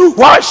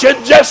 whilst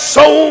you're just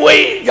so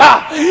weak,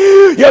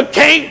 you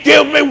can't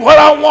give me what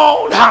I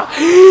want.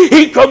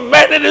 He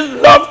commended his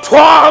love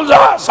towards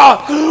us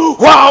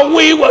while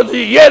we were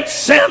yet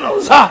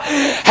sinners.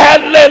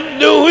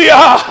 Hallelujah.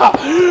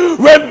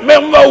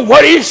 Remember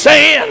what he's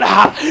saying.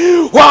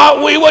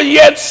 While we were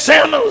yet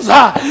sinners,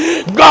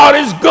 God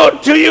is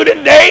good to you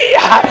today.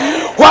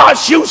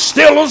 Whilst you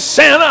still a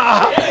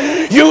sinner,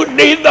 you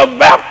need the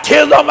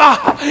baptism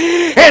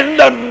in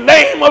the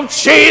name of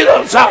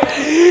Jesus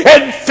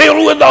and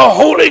filled with the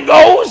Holy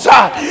Ghost.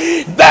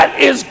 That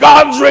is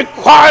God's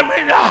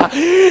requirement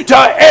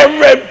to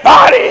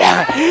everybody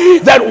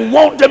that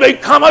want to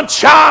become a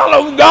child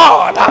of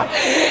God.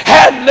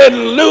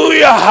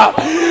 Hallelujah.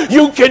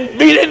 You can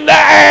beat in the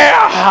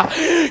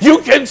air. You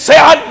can say,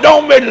 I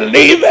don't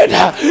believe it,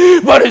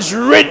 but it's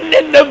written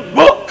in the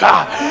book.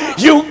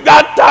 You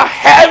got to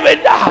have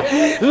it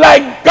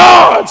like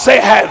God say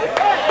have it.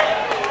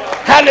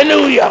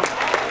 Hallelujah.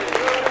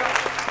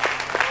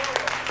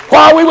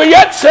 While we were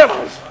yet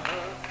sinners.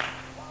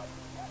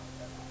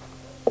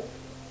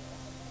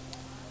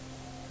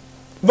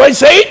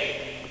 Verse 8.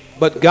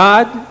 But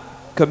God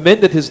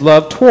commended his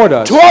love toward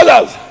us.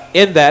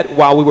 In that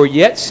while we were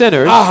yet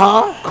sinners,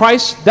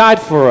 Christ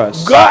died for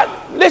us. God,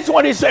 listen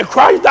what he said.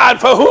 Christ died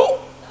for who?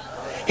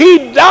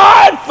 He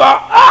died for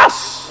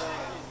us.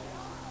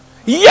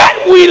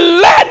 Yet we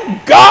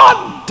let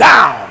God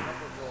down.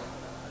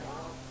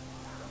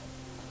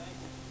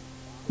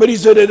 But he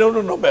said they don't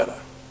know no better.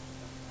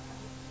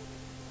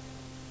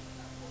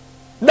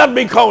 Not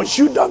because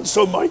you done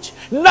so much.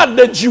 Not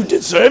that you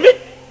deserve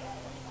it.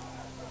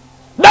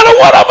 Not a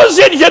one of us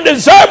in here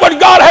deserve what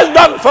God has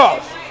done for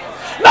us.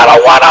 Not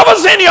a one of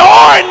us in here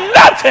are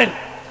nothing.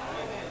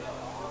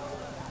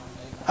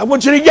 I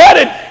want you to get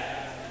it.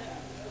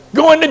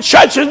 Going to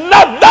church is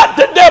not that.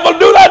 The devil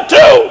do that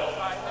too.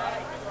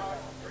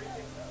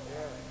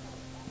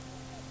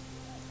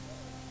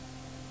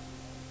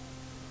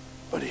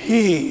 But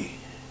he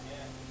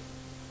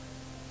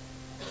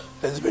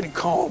has been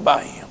called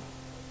by him.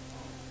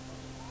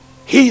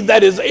 He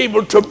that is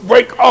able to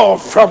break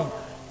off from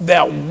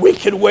their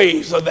wicked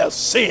ways or their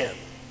sin.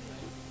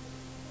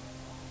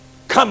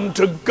 Come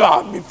to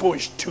God before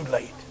it's too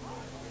late.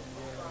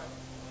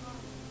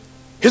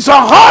 It's a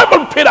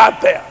horrible pit out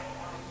there.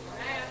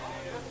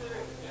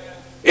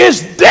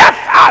 It's death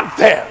out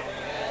there.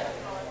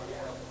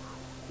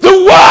 The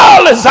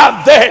world is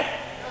out there.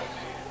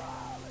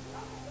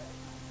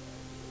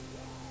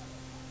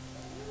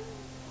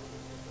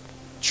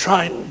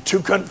 Trying to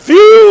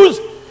confuse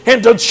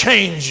and to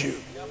change you.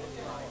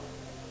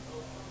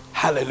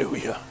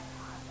 Hallelujah.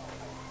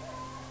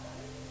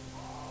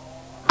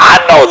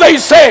 I know they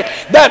say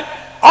that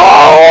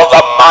all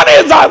the money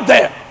is out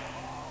there.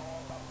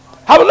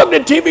 I was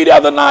looking at TV the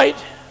other night,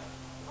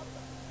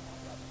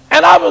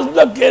 and I was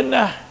looking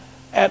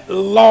at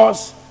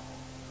Las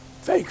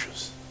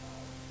Vegas.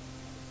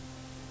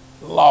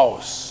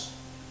 Las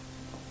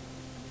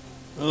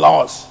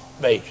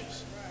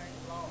Vegas.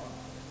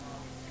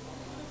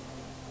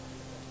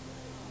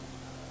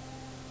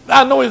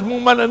 I know it's more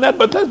money than that,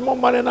 but that's more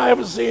money than I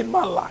ever seen in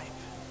my life.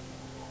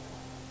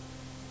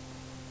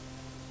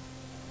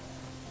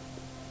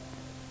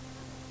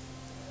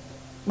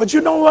 But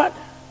you know what?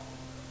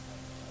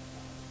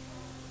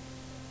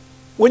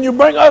 When you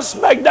bring us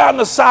back down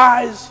to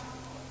size,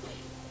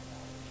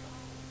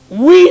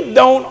 we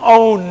don't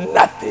own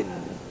nothing.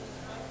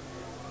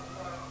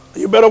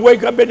 You better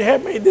wake up in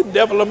heaven. The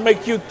devil will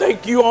make you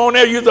think you own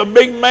it. You're a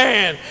big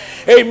man.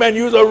 Amen.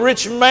 You're a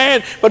rich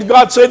man. But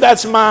God said,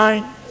 that's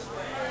mine.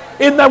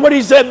 Isn't that what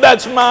he said?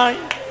 That's mine.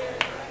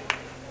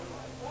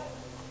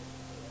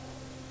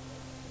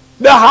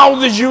 The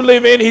houses you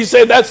live in, he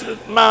said, that's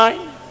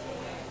mine.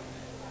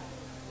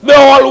 The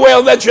oil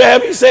well that you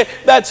have, he said,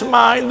 that's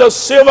mine. The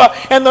silver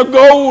and the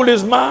gold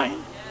is mine.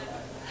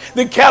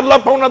 The cattle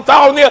up on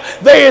 1,000 hills,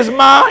 they is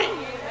mine.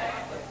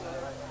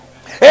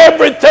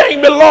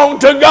 Everything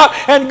belonged to God.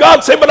 And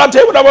God said, but I'll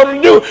tell you what I'm going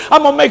to do.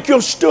 I'm going to make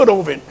you stood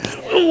over it.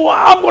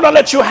 I'm going to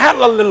let you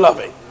handle a little of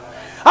it.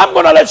 I'm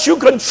going to let you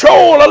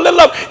control a little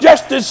of it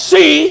just to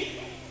see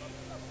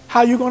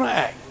how you're going to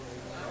act.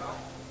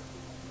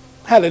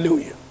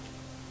 Hallelujah.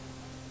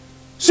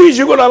 See,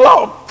 you're going to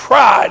allow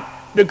pride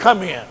to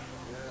come in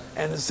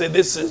and say,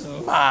 this is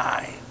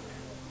mine.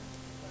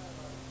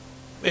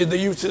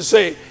 They used to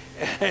say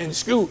in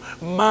school,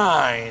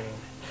 mine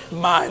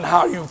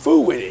how you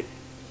fool with it.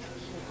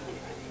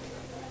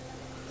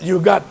 You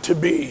got to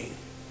be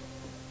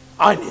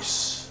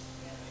honest.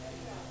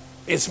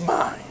 It's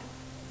mine.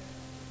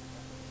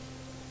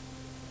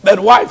 That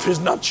wife is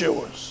not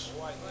yours.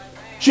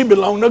 She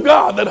belonged to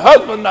God. That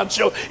husband not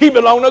sure. He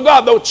belonged to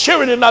God. Those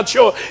children not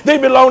sure. They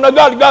belong to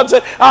God. God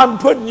said, I'm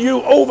putting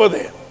you over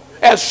them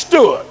as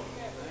steward.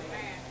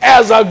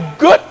 As a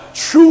good,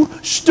 true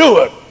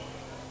steward.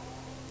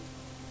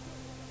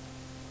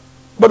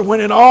 But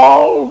when it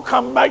all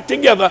come back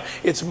together,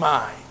 it's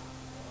mine.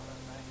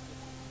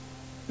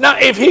 Now,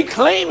 if he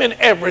claiming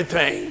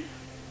everything,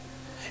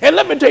 and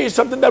let me tell you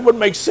something that would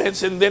make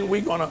sense, and then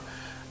we're going to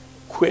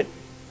quit,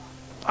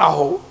 I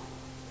hope.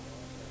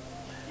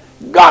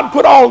 God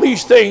put all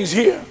these things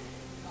here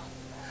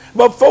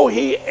before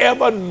he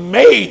ever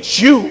made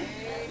you.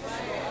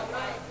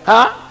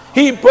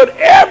 He put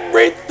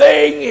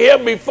everything here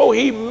before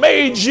he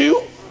made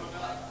you.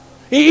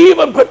 He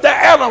even put the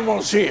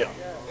animals here.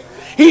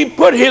 He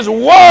put his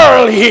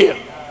world here.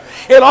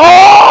 And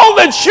all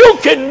that you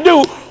can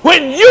do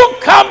when you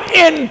come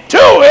into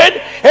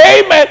it,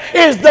 amen,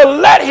 is to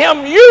let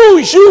him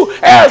use you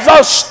as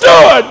a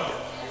steward.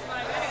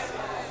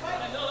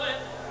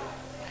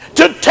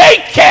 To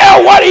take care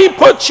of what he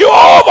put you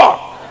over.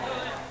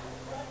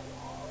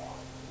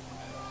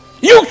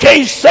 You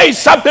can't say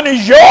something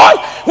is yours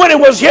when it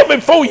was here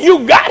before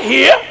you got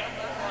here.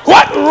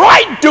 What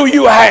right do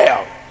you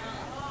have?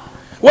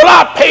 Well,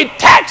 I paid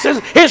taxes.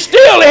 It's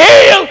still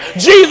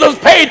his. Jesus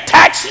paid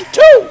taxes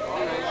too.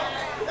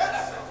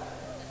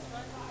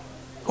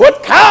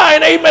 What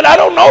kind? Amen. I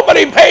don't know, but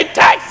he paid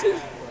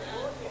taxes.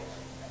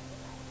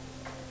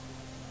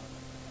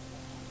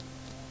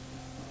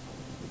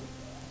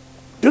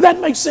 Does that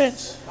make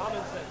sense?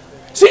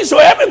 See, so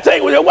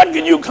everything, what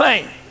can you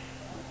claim?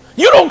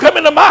 You don't come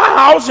into my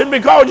house and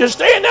because you're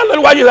staying there a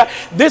little while, you're like,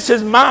 this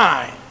is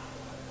mine.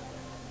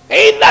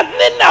 Ain't nothing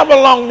in there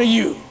belong to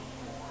you.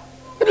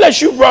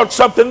 Unless you brought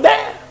something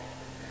there.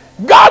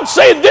 God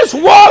said this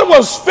world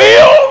was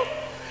filled,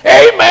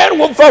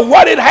 amen, for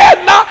what it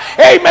had now.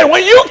 Amen,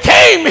 when you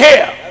came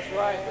here. That's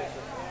right.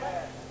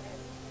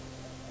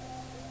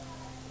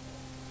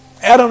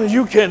 Adam,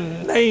 you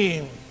can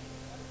name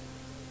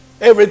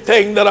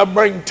everything that I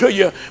bring to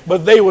you,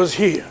 but they was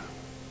here.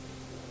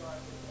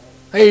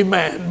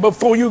 Amen.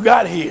 Before you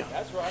got here.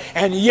 That's right.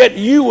 And yet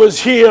you was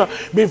here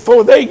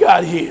before they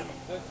got here.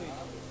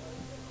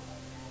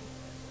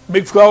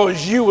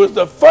 Because you was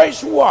the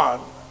first one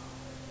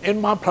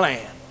in my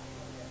plan.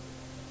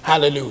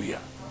 Hallelujah.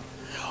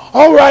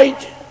 All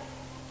right.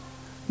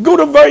 Go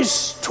to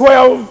verse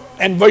 12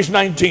 and verse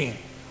 19.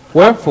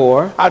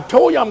 Wherefore, I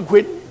told you I'm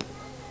quitting.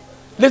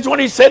 This is what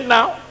he said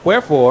now.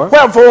 Wherefore,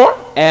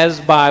 as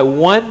by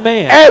one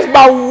man,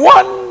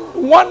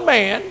 one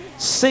man,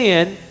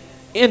 sin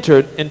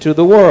entered into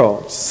the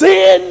world.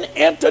 Sin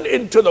entered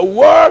into the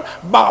world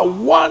by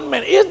one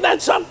man. Isn't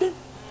that something?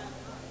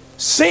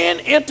 Sin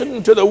entered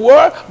into the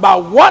world by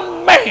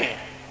one man.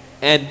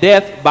 And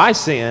death by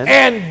sin.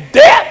 And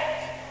death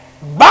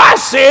by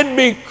sin,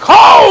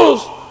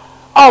 because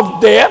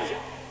of death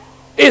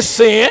is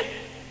sin.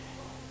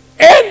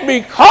 And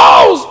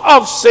because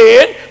of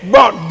sin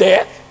brought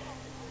death.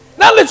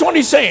 Now listen what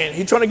he's saying.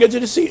 He's trying to get you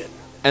to see it.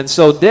 And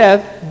so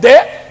death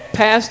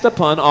passed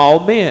upon all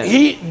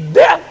men.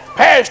 Death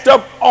passed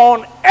up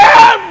on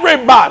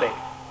everybody.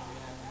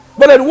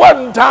 But at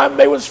one time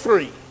they was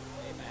free.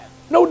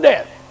 No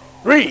death.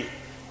 Read.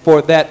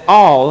 For that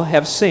all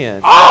have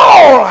sinned.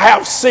 All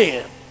have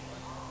sinned.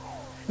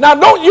 Now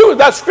don't use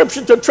that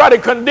scripture to try to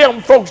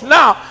condemn folks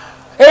now.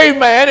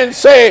 Amen. And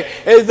say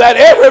is that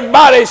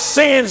everybody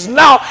sins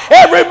now.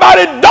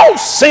 Everybody don't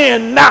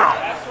sin now.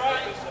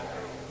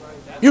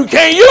 You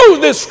can't use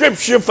this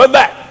scripture for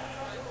that.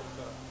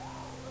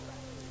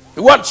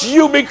 Once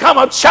you become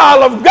a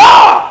child of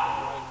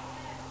God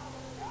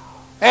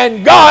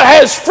and God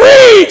has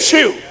freed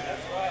you,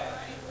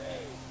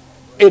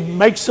 it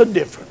makes a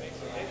difference.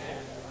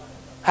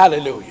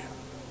 Hallelujah.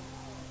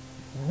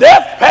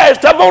 Death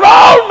passed upon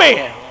all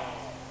men.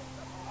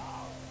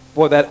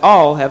 For that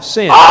all have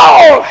sinned.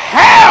 All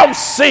have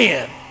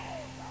sinned.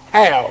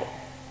 Have.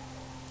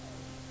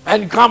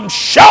 And come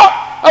short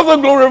of the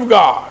glory of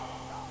God.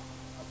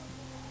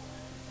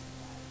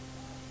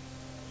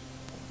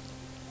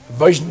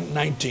 Verse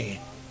 19.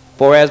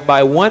 For as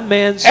by one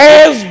man's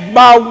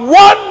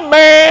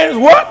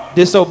what?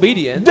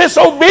 Disobedience.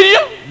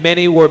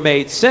 Many were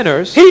made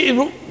sinners.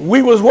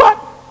 We was what?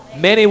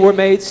 Many were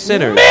made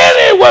sinners.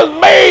 Many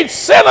was made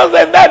sinners,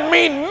 and that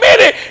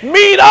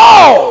mean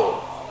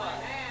all.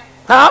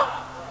 Huh?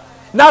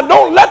 Now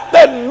don't let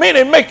that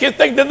many make you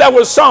think that there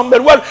was some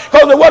that wasn't,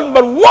 because there wasn't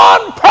but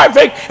one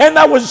perfect, and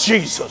that was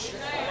Jesus.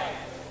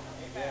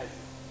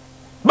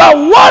 By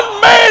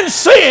one man's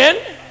sin,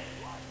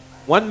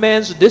 one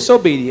man's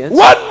disobedience,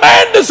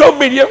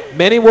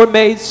 many were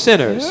made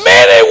sinners.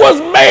 Many was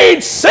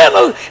made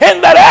sinners,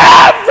 and that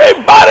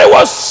everybody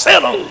was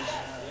sinners.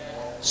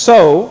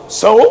 So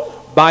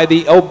by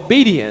the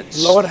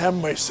obedience, Lord have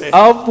mercy,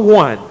 of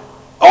one,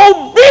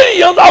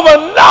 obedience of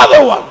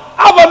another one,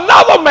 of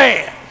another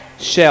man,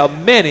 shall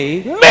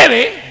many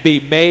be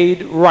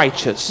made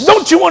righteous.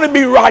 Don't you want to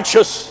be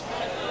righteous?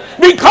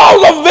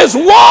 Because of this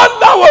one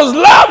that was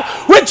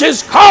left, which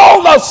is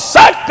called the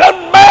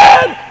second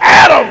man,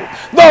 Adam,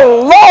 the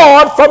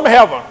Lord from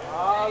heaven.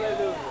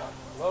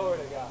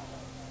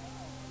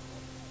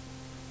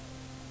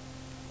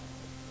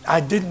 I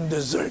didn't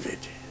deserve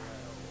it.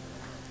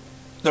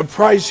 The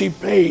price he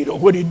paid or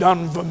what he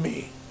done for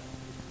me,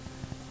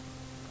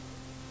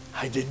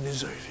 I didn't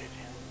deserve it.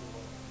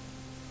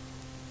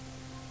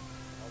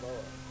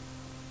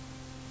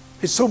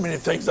 There's so many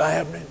things that are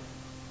happening.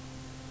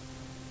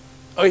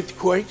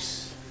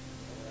 Earthquakes,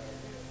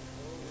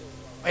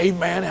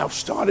 amen, have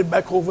started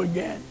back over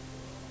again.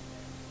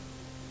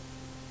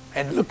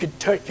 And look at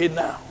Turkey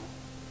now.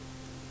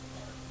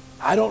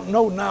 I don't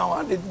know now,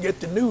 I didn't get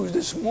the news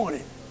this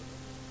morning.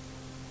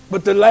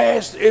 But the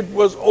last, it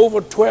was over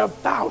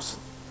 12,000.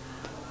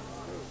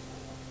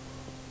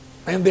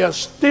 And they're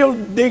still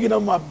digging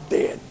them up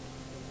dead.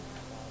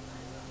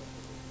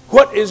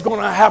 What is going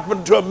to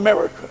happen to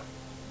America?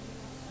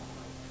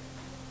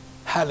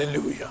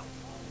 Hallelujah.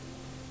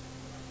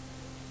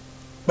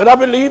 But I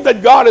believe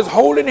that God is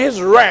holding his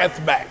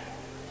wrath back.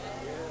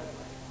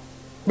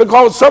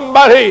 Because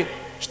somebody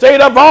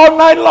stayed up all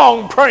night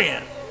long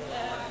praying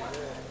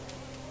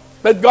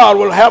that God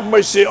will have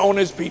mercy on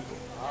his people.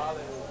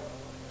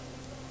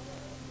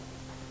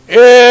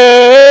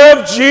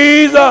 If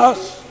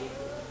Jesus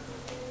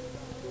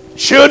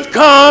should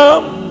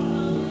come,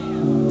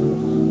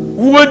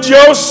 would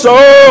your soul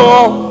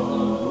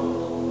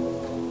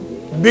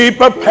be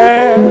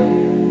prepared?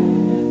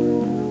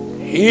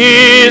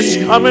 He's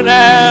coming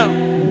out,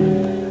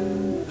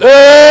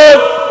 the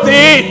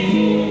thief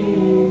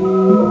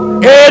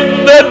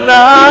in the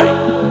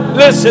night.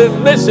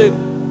 Listen, listen.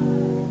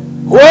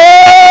 What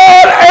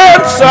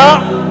answer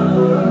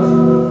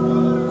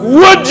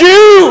would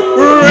you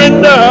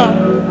render?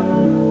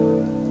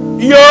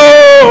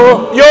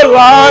 Your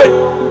life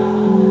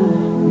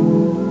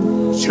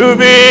to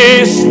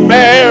be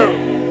spared.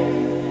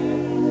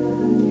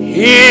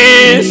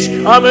 He's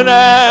coming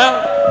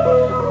out,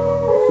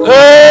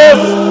 the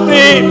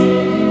thief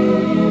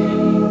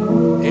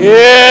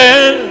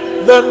in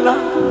the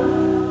night.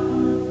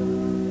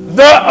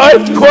 The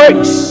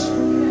earthquakes,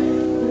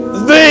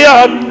 they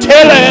are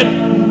telling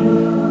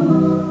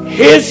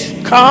he's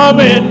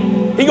coming.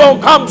 He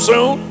gonna come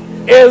soon.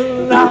 Is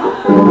now.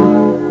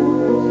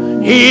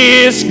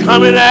 He is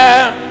coming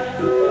out,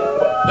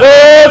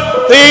 the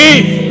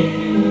thief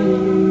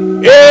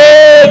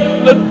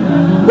in the.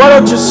 Why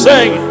don't you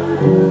sing it?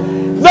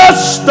 The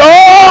storm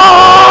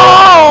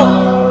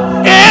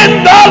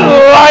and the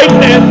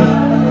lightning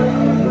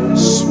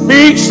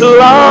speaks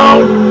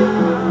loud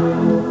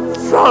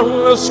from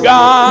the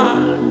sky.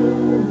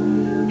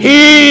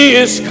 He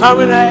is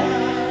coming out,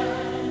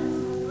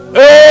 a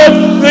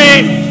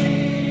thief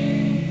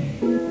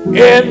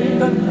in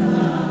the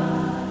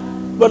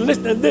night. But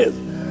listen to this.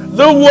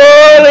 The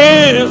world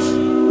is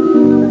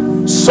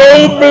so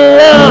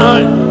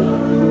blind,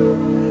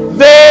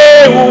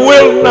 they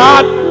will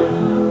not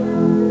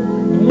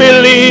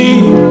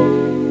believe.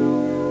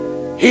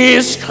 He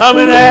is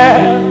coming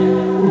out,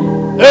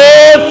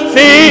 a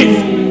thief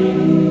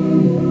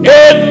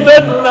in the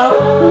night.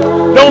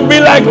 Don't be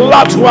like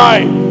Lot's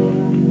wife.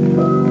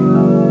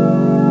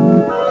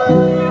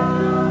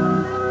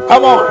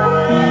 Come on.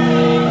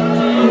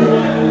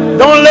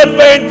 Don't let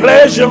vain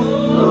pleasure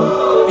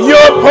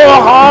your poor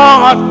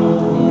heart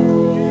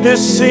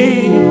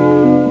deceive.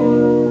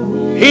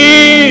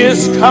 He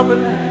is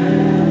coming,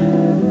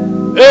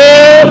 a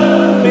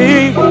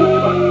thief.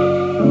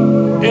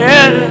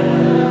 And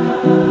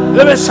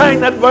let me sing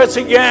that verse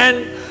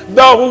again.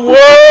 The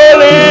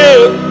world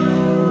is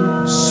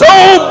so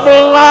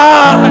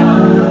blind,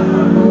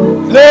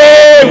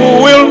 they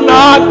will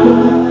not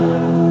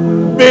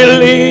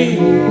believe.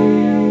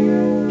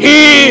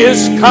 He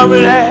is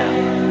coming out,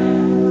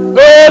 a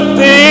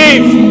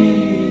thief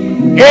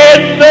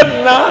in the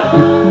night.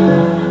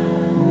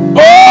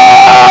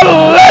 Oh,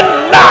 let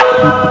not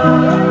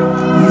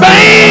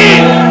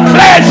vain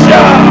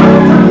pleasure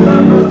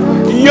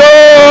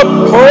your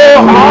poor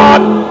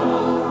heart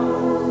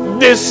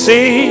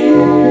deceive.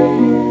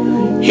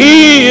 He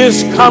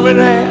is coming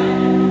out,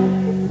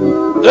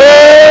 the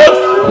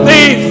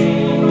thief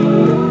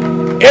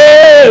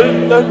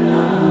in the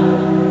night.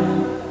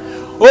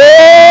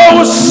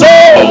 Oh,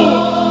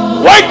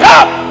 soul, wake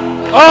up!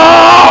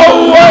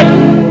 Oh,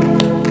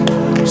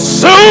 wake!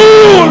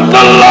 Soon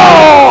the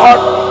Lord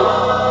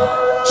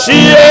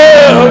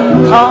shall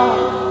come,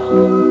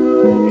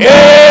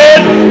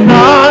 and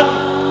none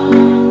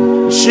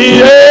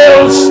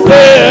shall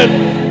stand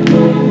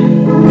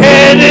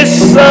in his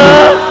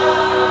sun.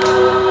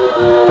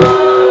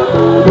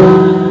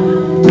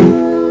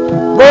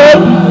 But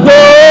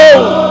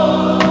those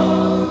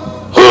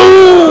who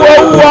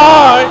are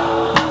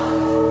washed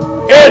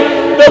in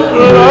the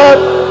blood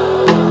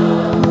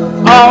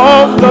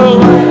of the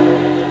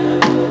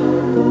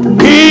Lamb,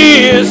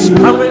 he is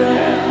coming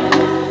out,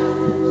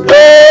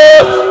 the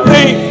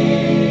thief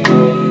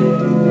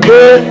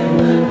in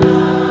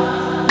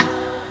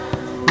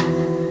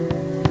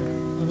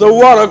the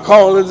water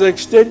call is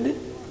extended.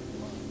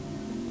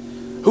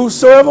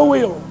 Whosoever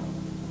will.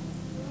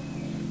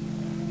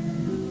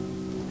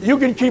 You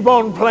can keep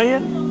on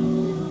playing.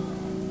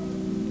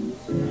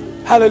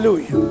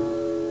 Hallelujah.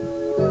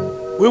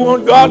 We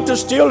want God to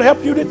still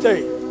help you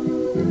today.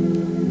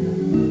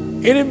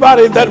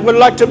 Anybody that would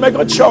like to make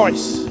a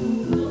choice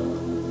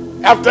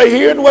after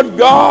hearing what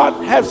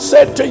God has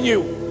said to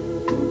you,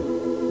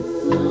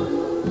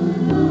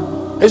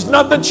 it's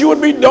not that you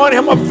would be doing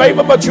him a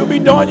favor, but you'll be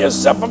doing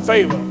yourself a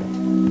favor.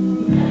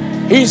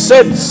 He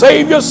said,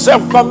 save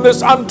yourself from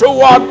this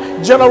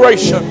untoward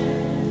generation.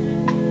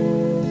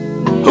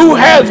 Who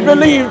has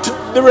believed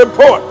the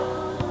report?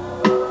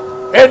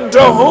 And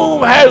to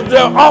whom has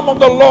the arm of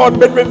the Lord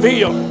been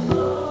revealed?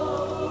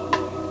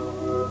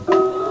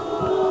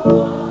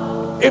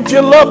 If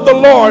you love the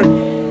Lord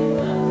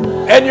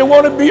and you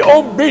want to be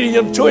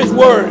obedient to his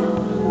word,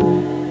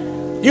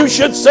 you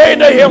should say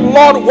to him,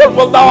 Lord, what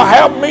wilt thou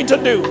have me to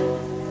do?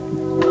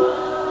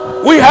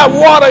 We have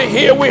water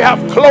here, we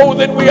have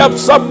clothing, we have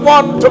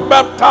someone to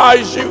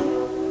baptize you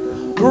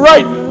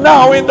right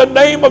now in the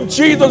name of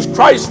Jesus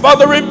Christ for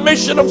the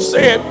remission of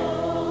sin.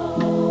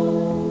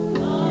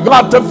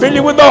 God, to fill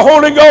you with the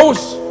Holy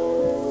Ghost,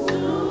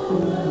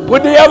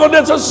 with the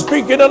evidence of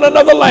speaking in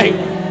another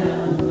language.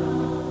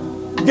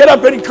 Get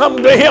up and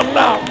come to him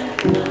now.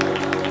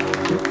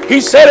 He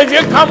said, if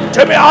you come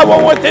to me, I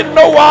will within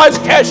no wise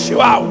cast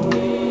you out.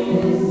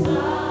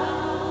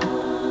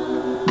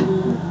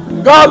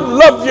 God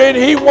loves you and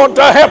he wants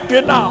to help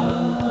you now.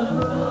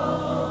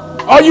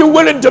 Are you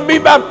willing to be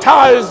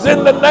baptized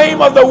in the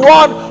name of the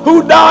one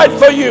who died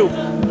for you?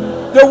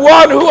 The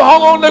one who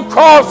hung on the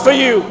cross for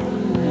you?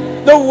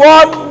 The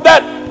one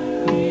that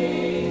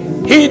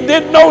he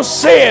did no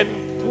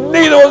sin,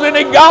 neither was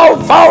any gall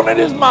found in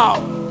his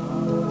mouth.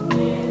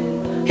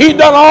 He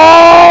done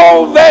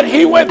all that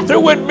he went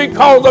through it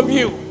because of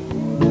you.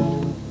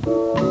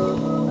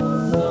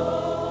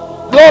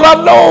 Lord, I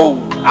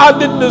know I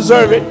didn't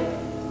deserve it.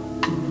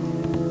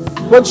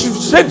 But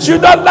since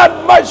you've done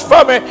that much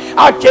for me,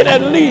 I can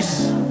at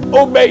least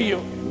obey you.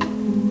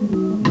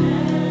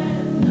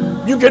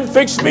 You can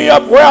fix me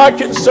up where I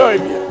can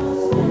serve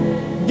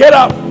you. Get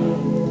up.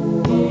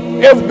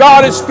 If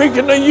God is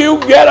speaking to you,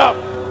 get up.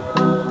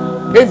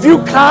 If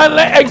you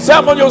kindly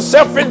examine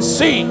yourself and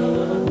see,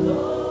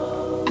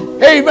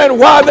 amen,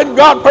 why that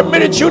God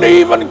permitted you to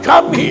even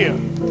come here,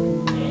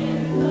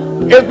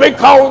 it's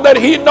because that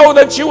he knows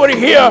that you would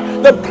hear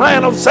the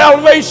plan of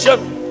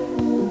salvation,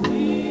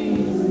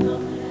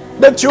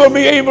 that you will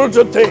be able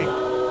to think.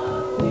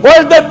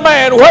 Where's that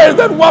man? Where's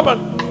that woman?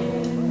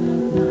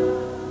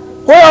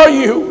 Where are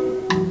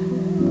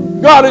you?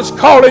 God is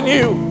calling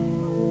you.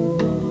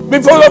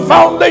 Before the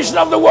foundation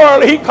of the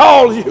world, he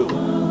called you.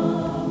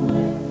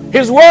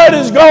 His word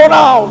is going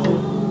out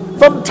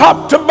from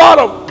top to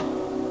bottom,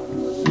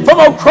 from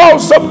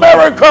across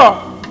America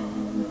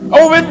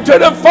over into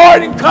the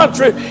foreign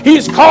country.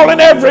 He's calling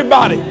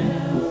everybody.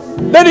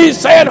 Then he's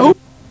saying, who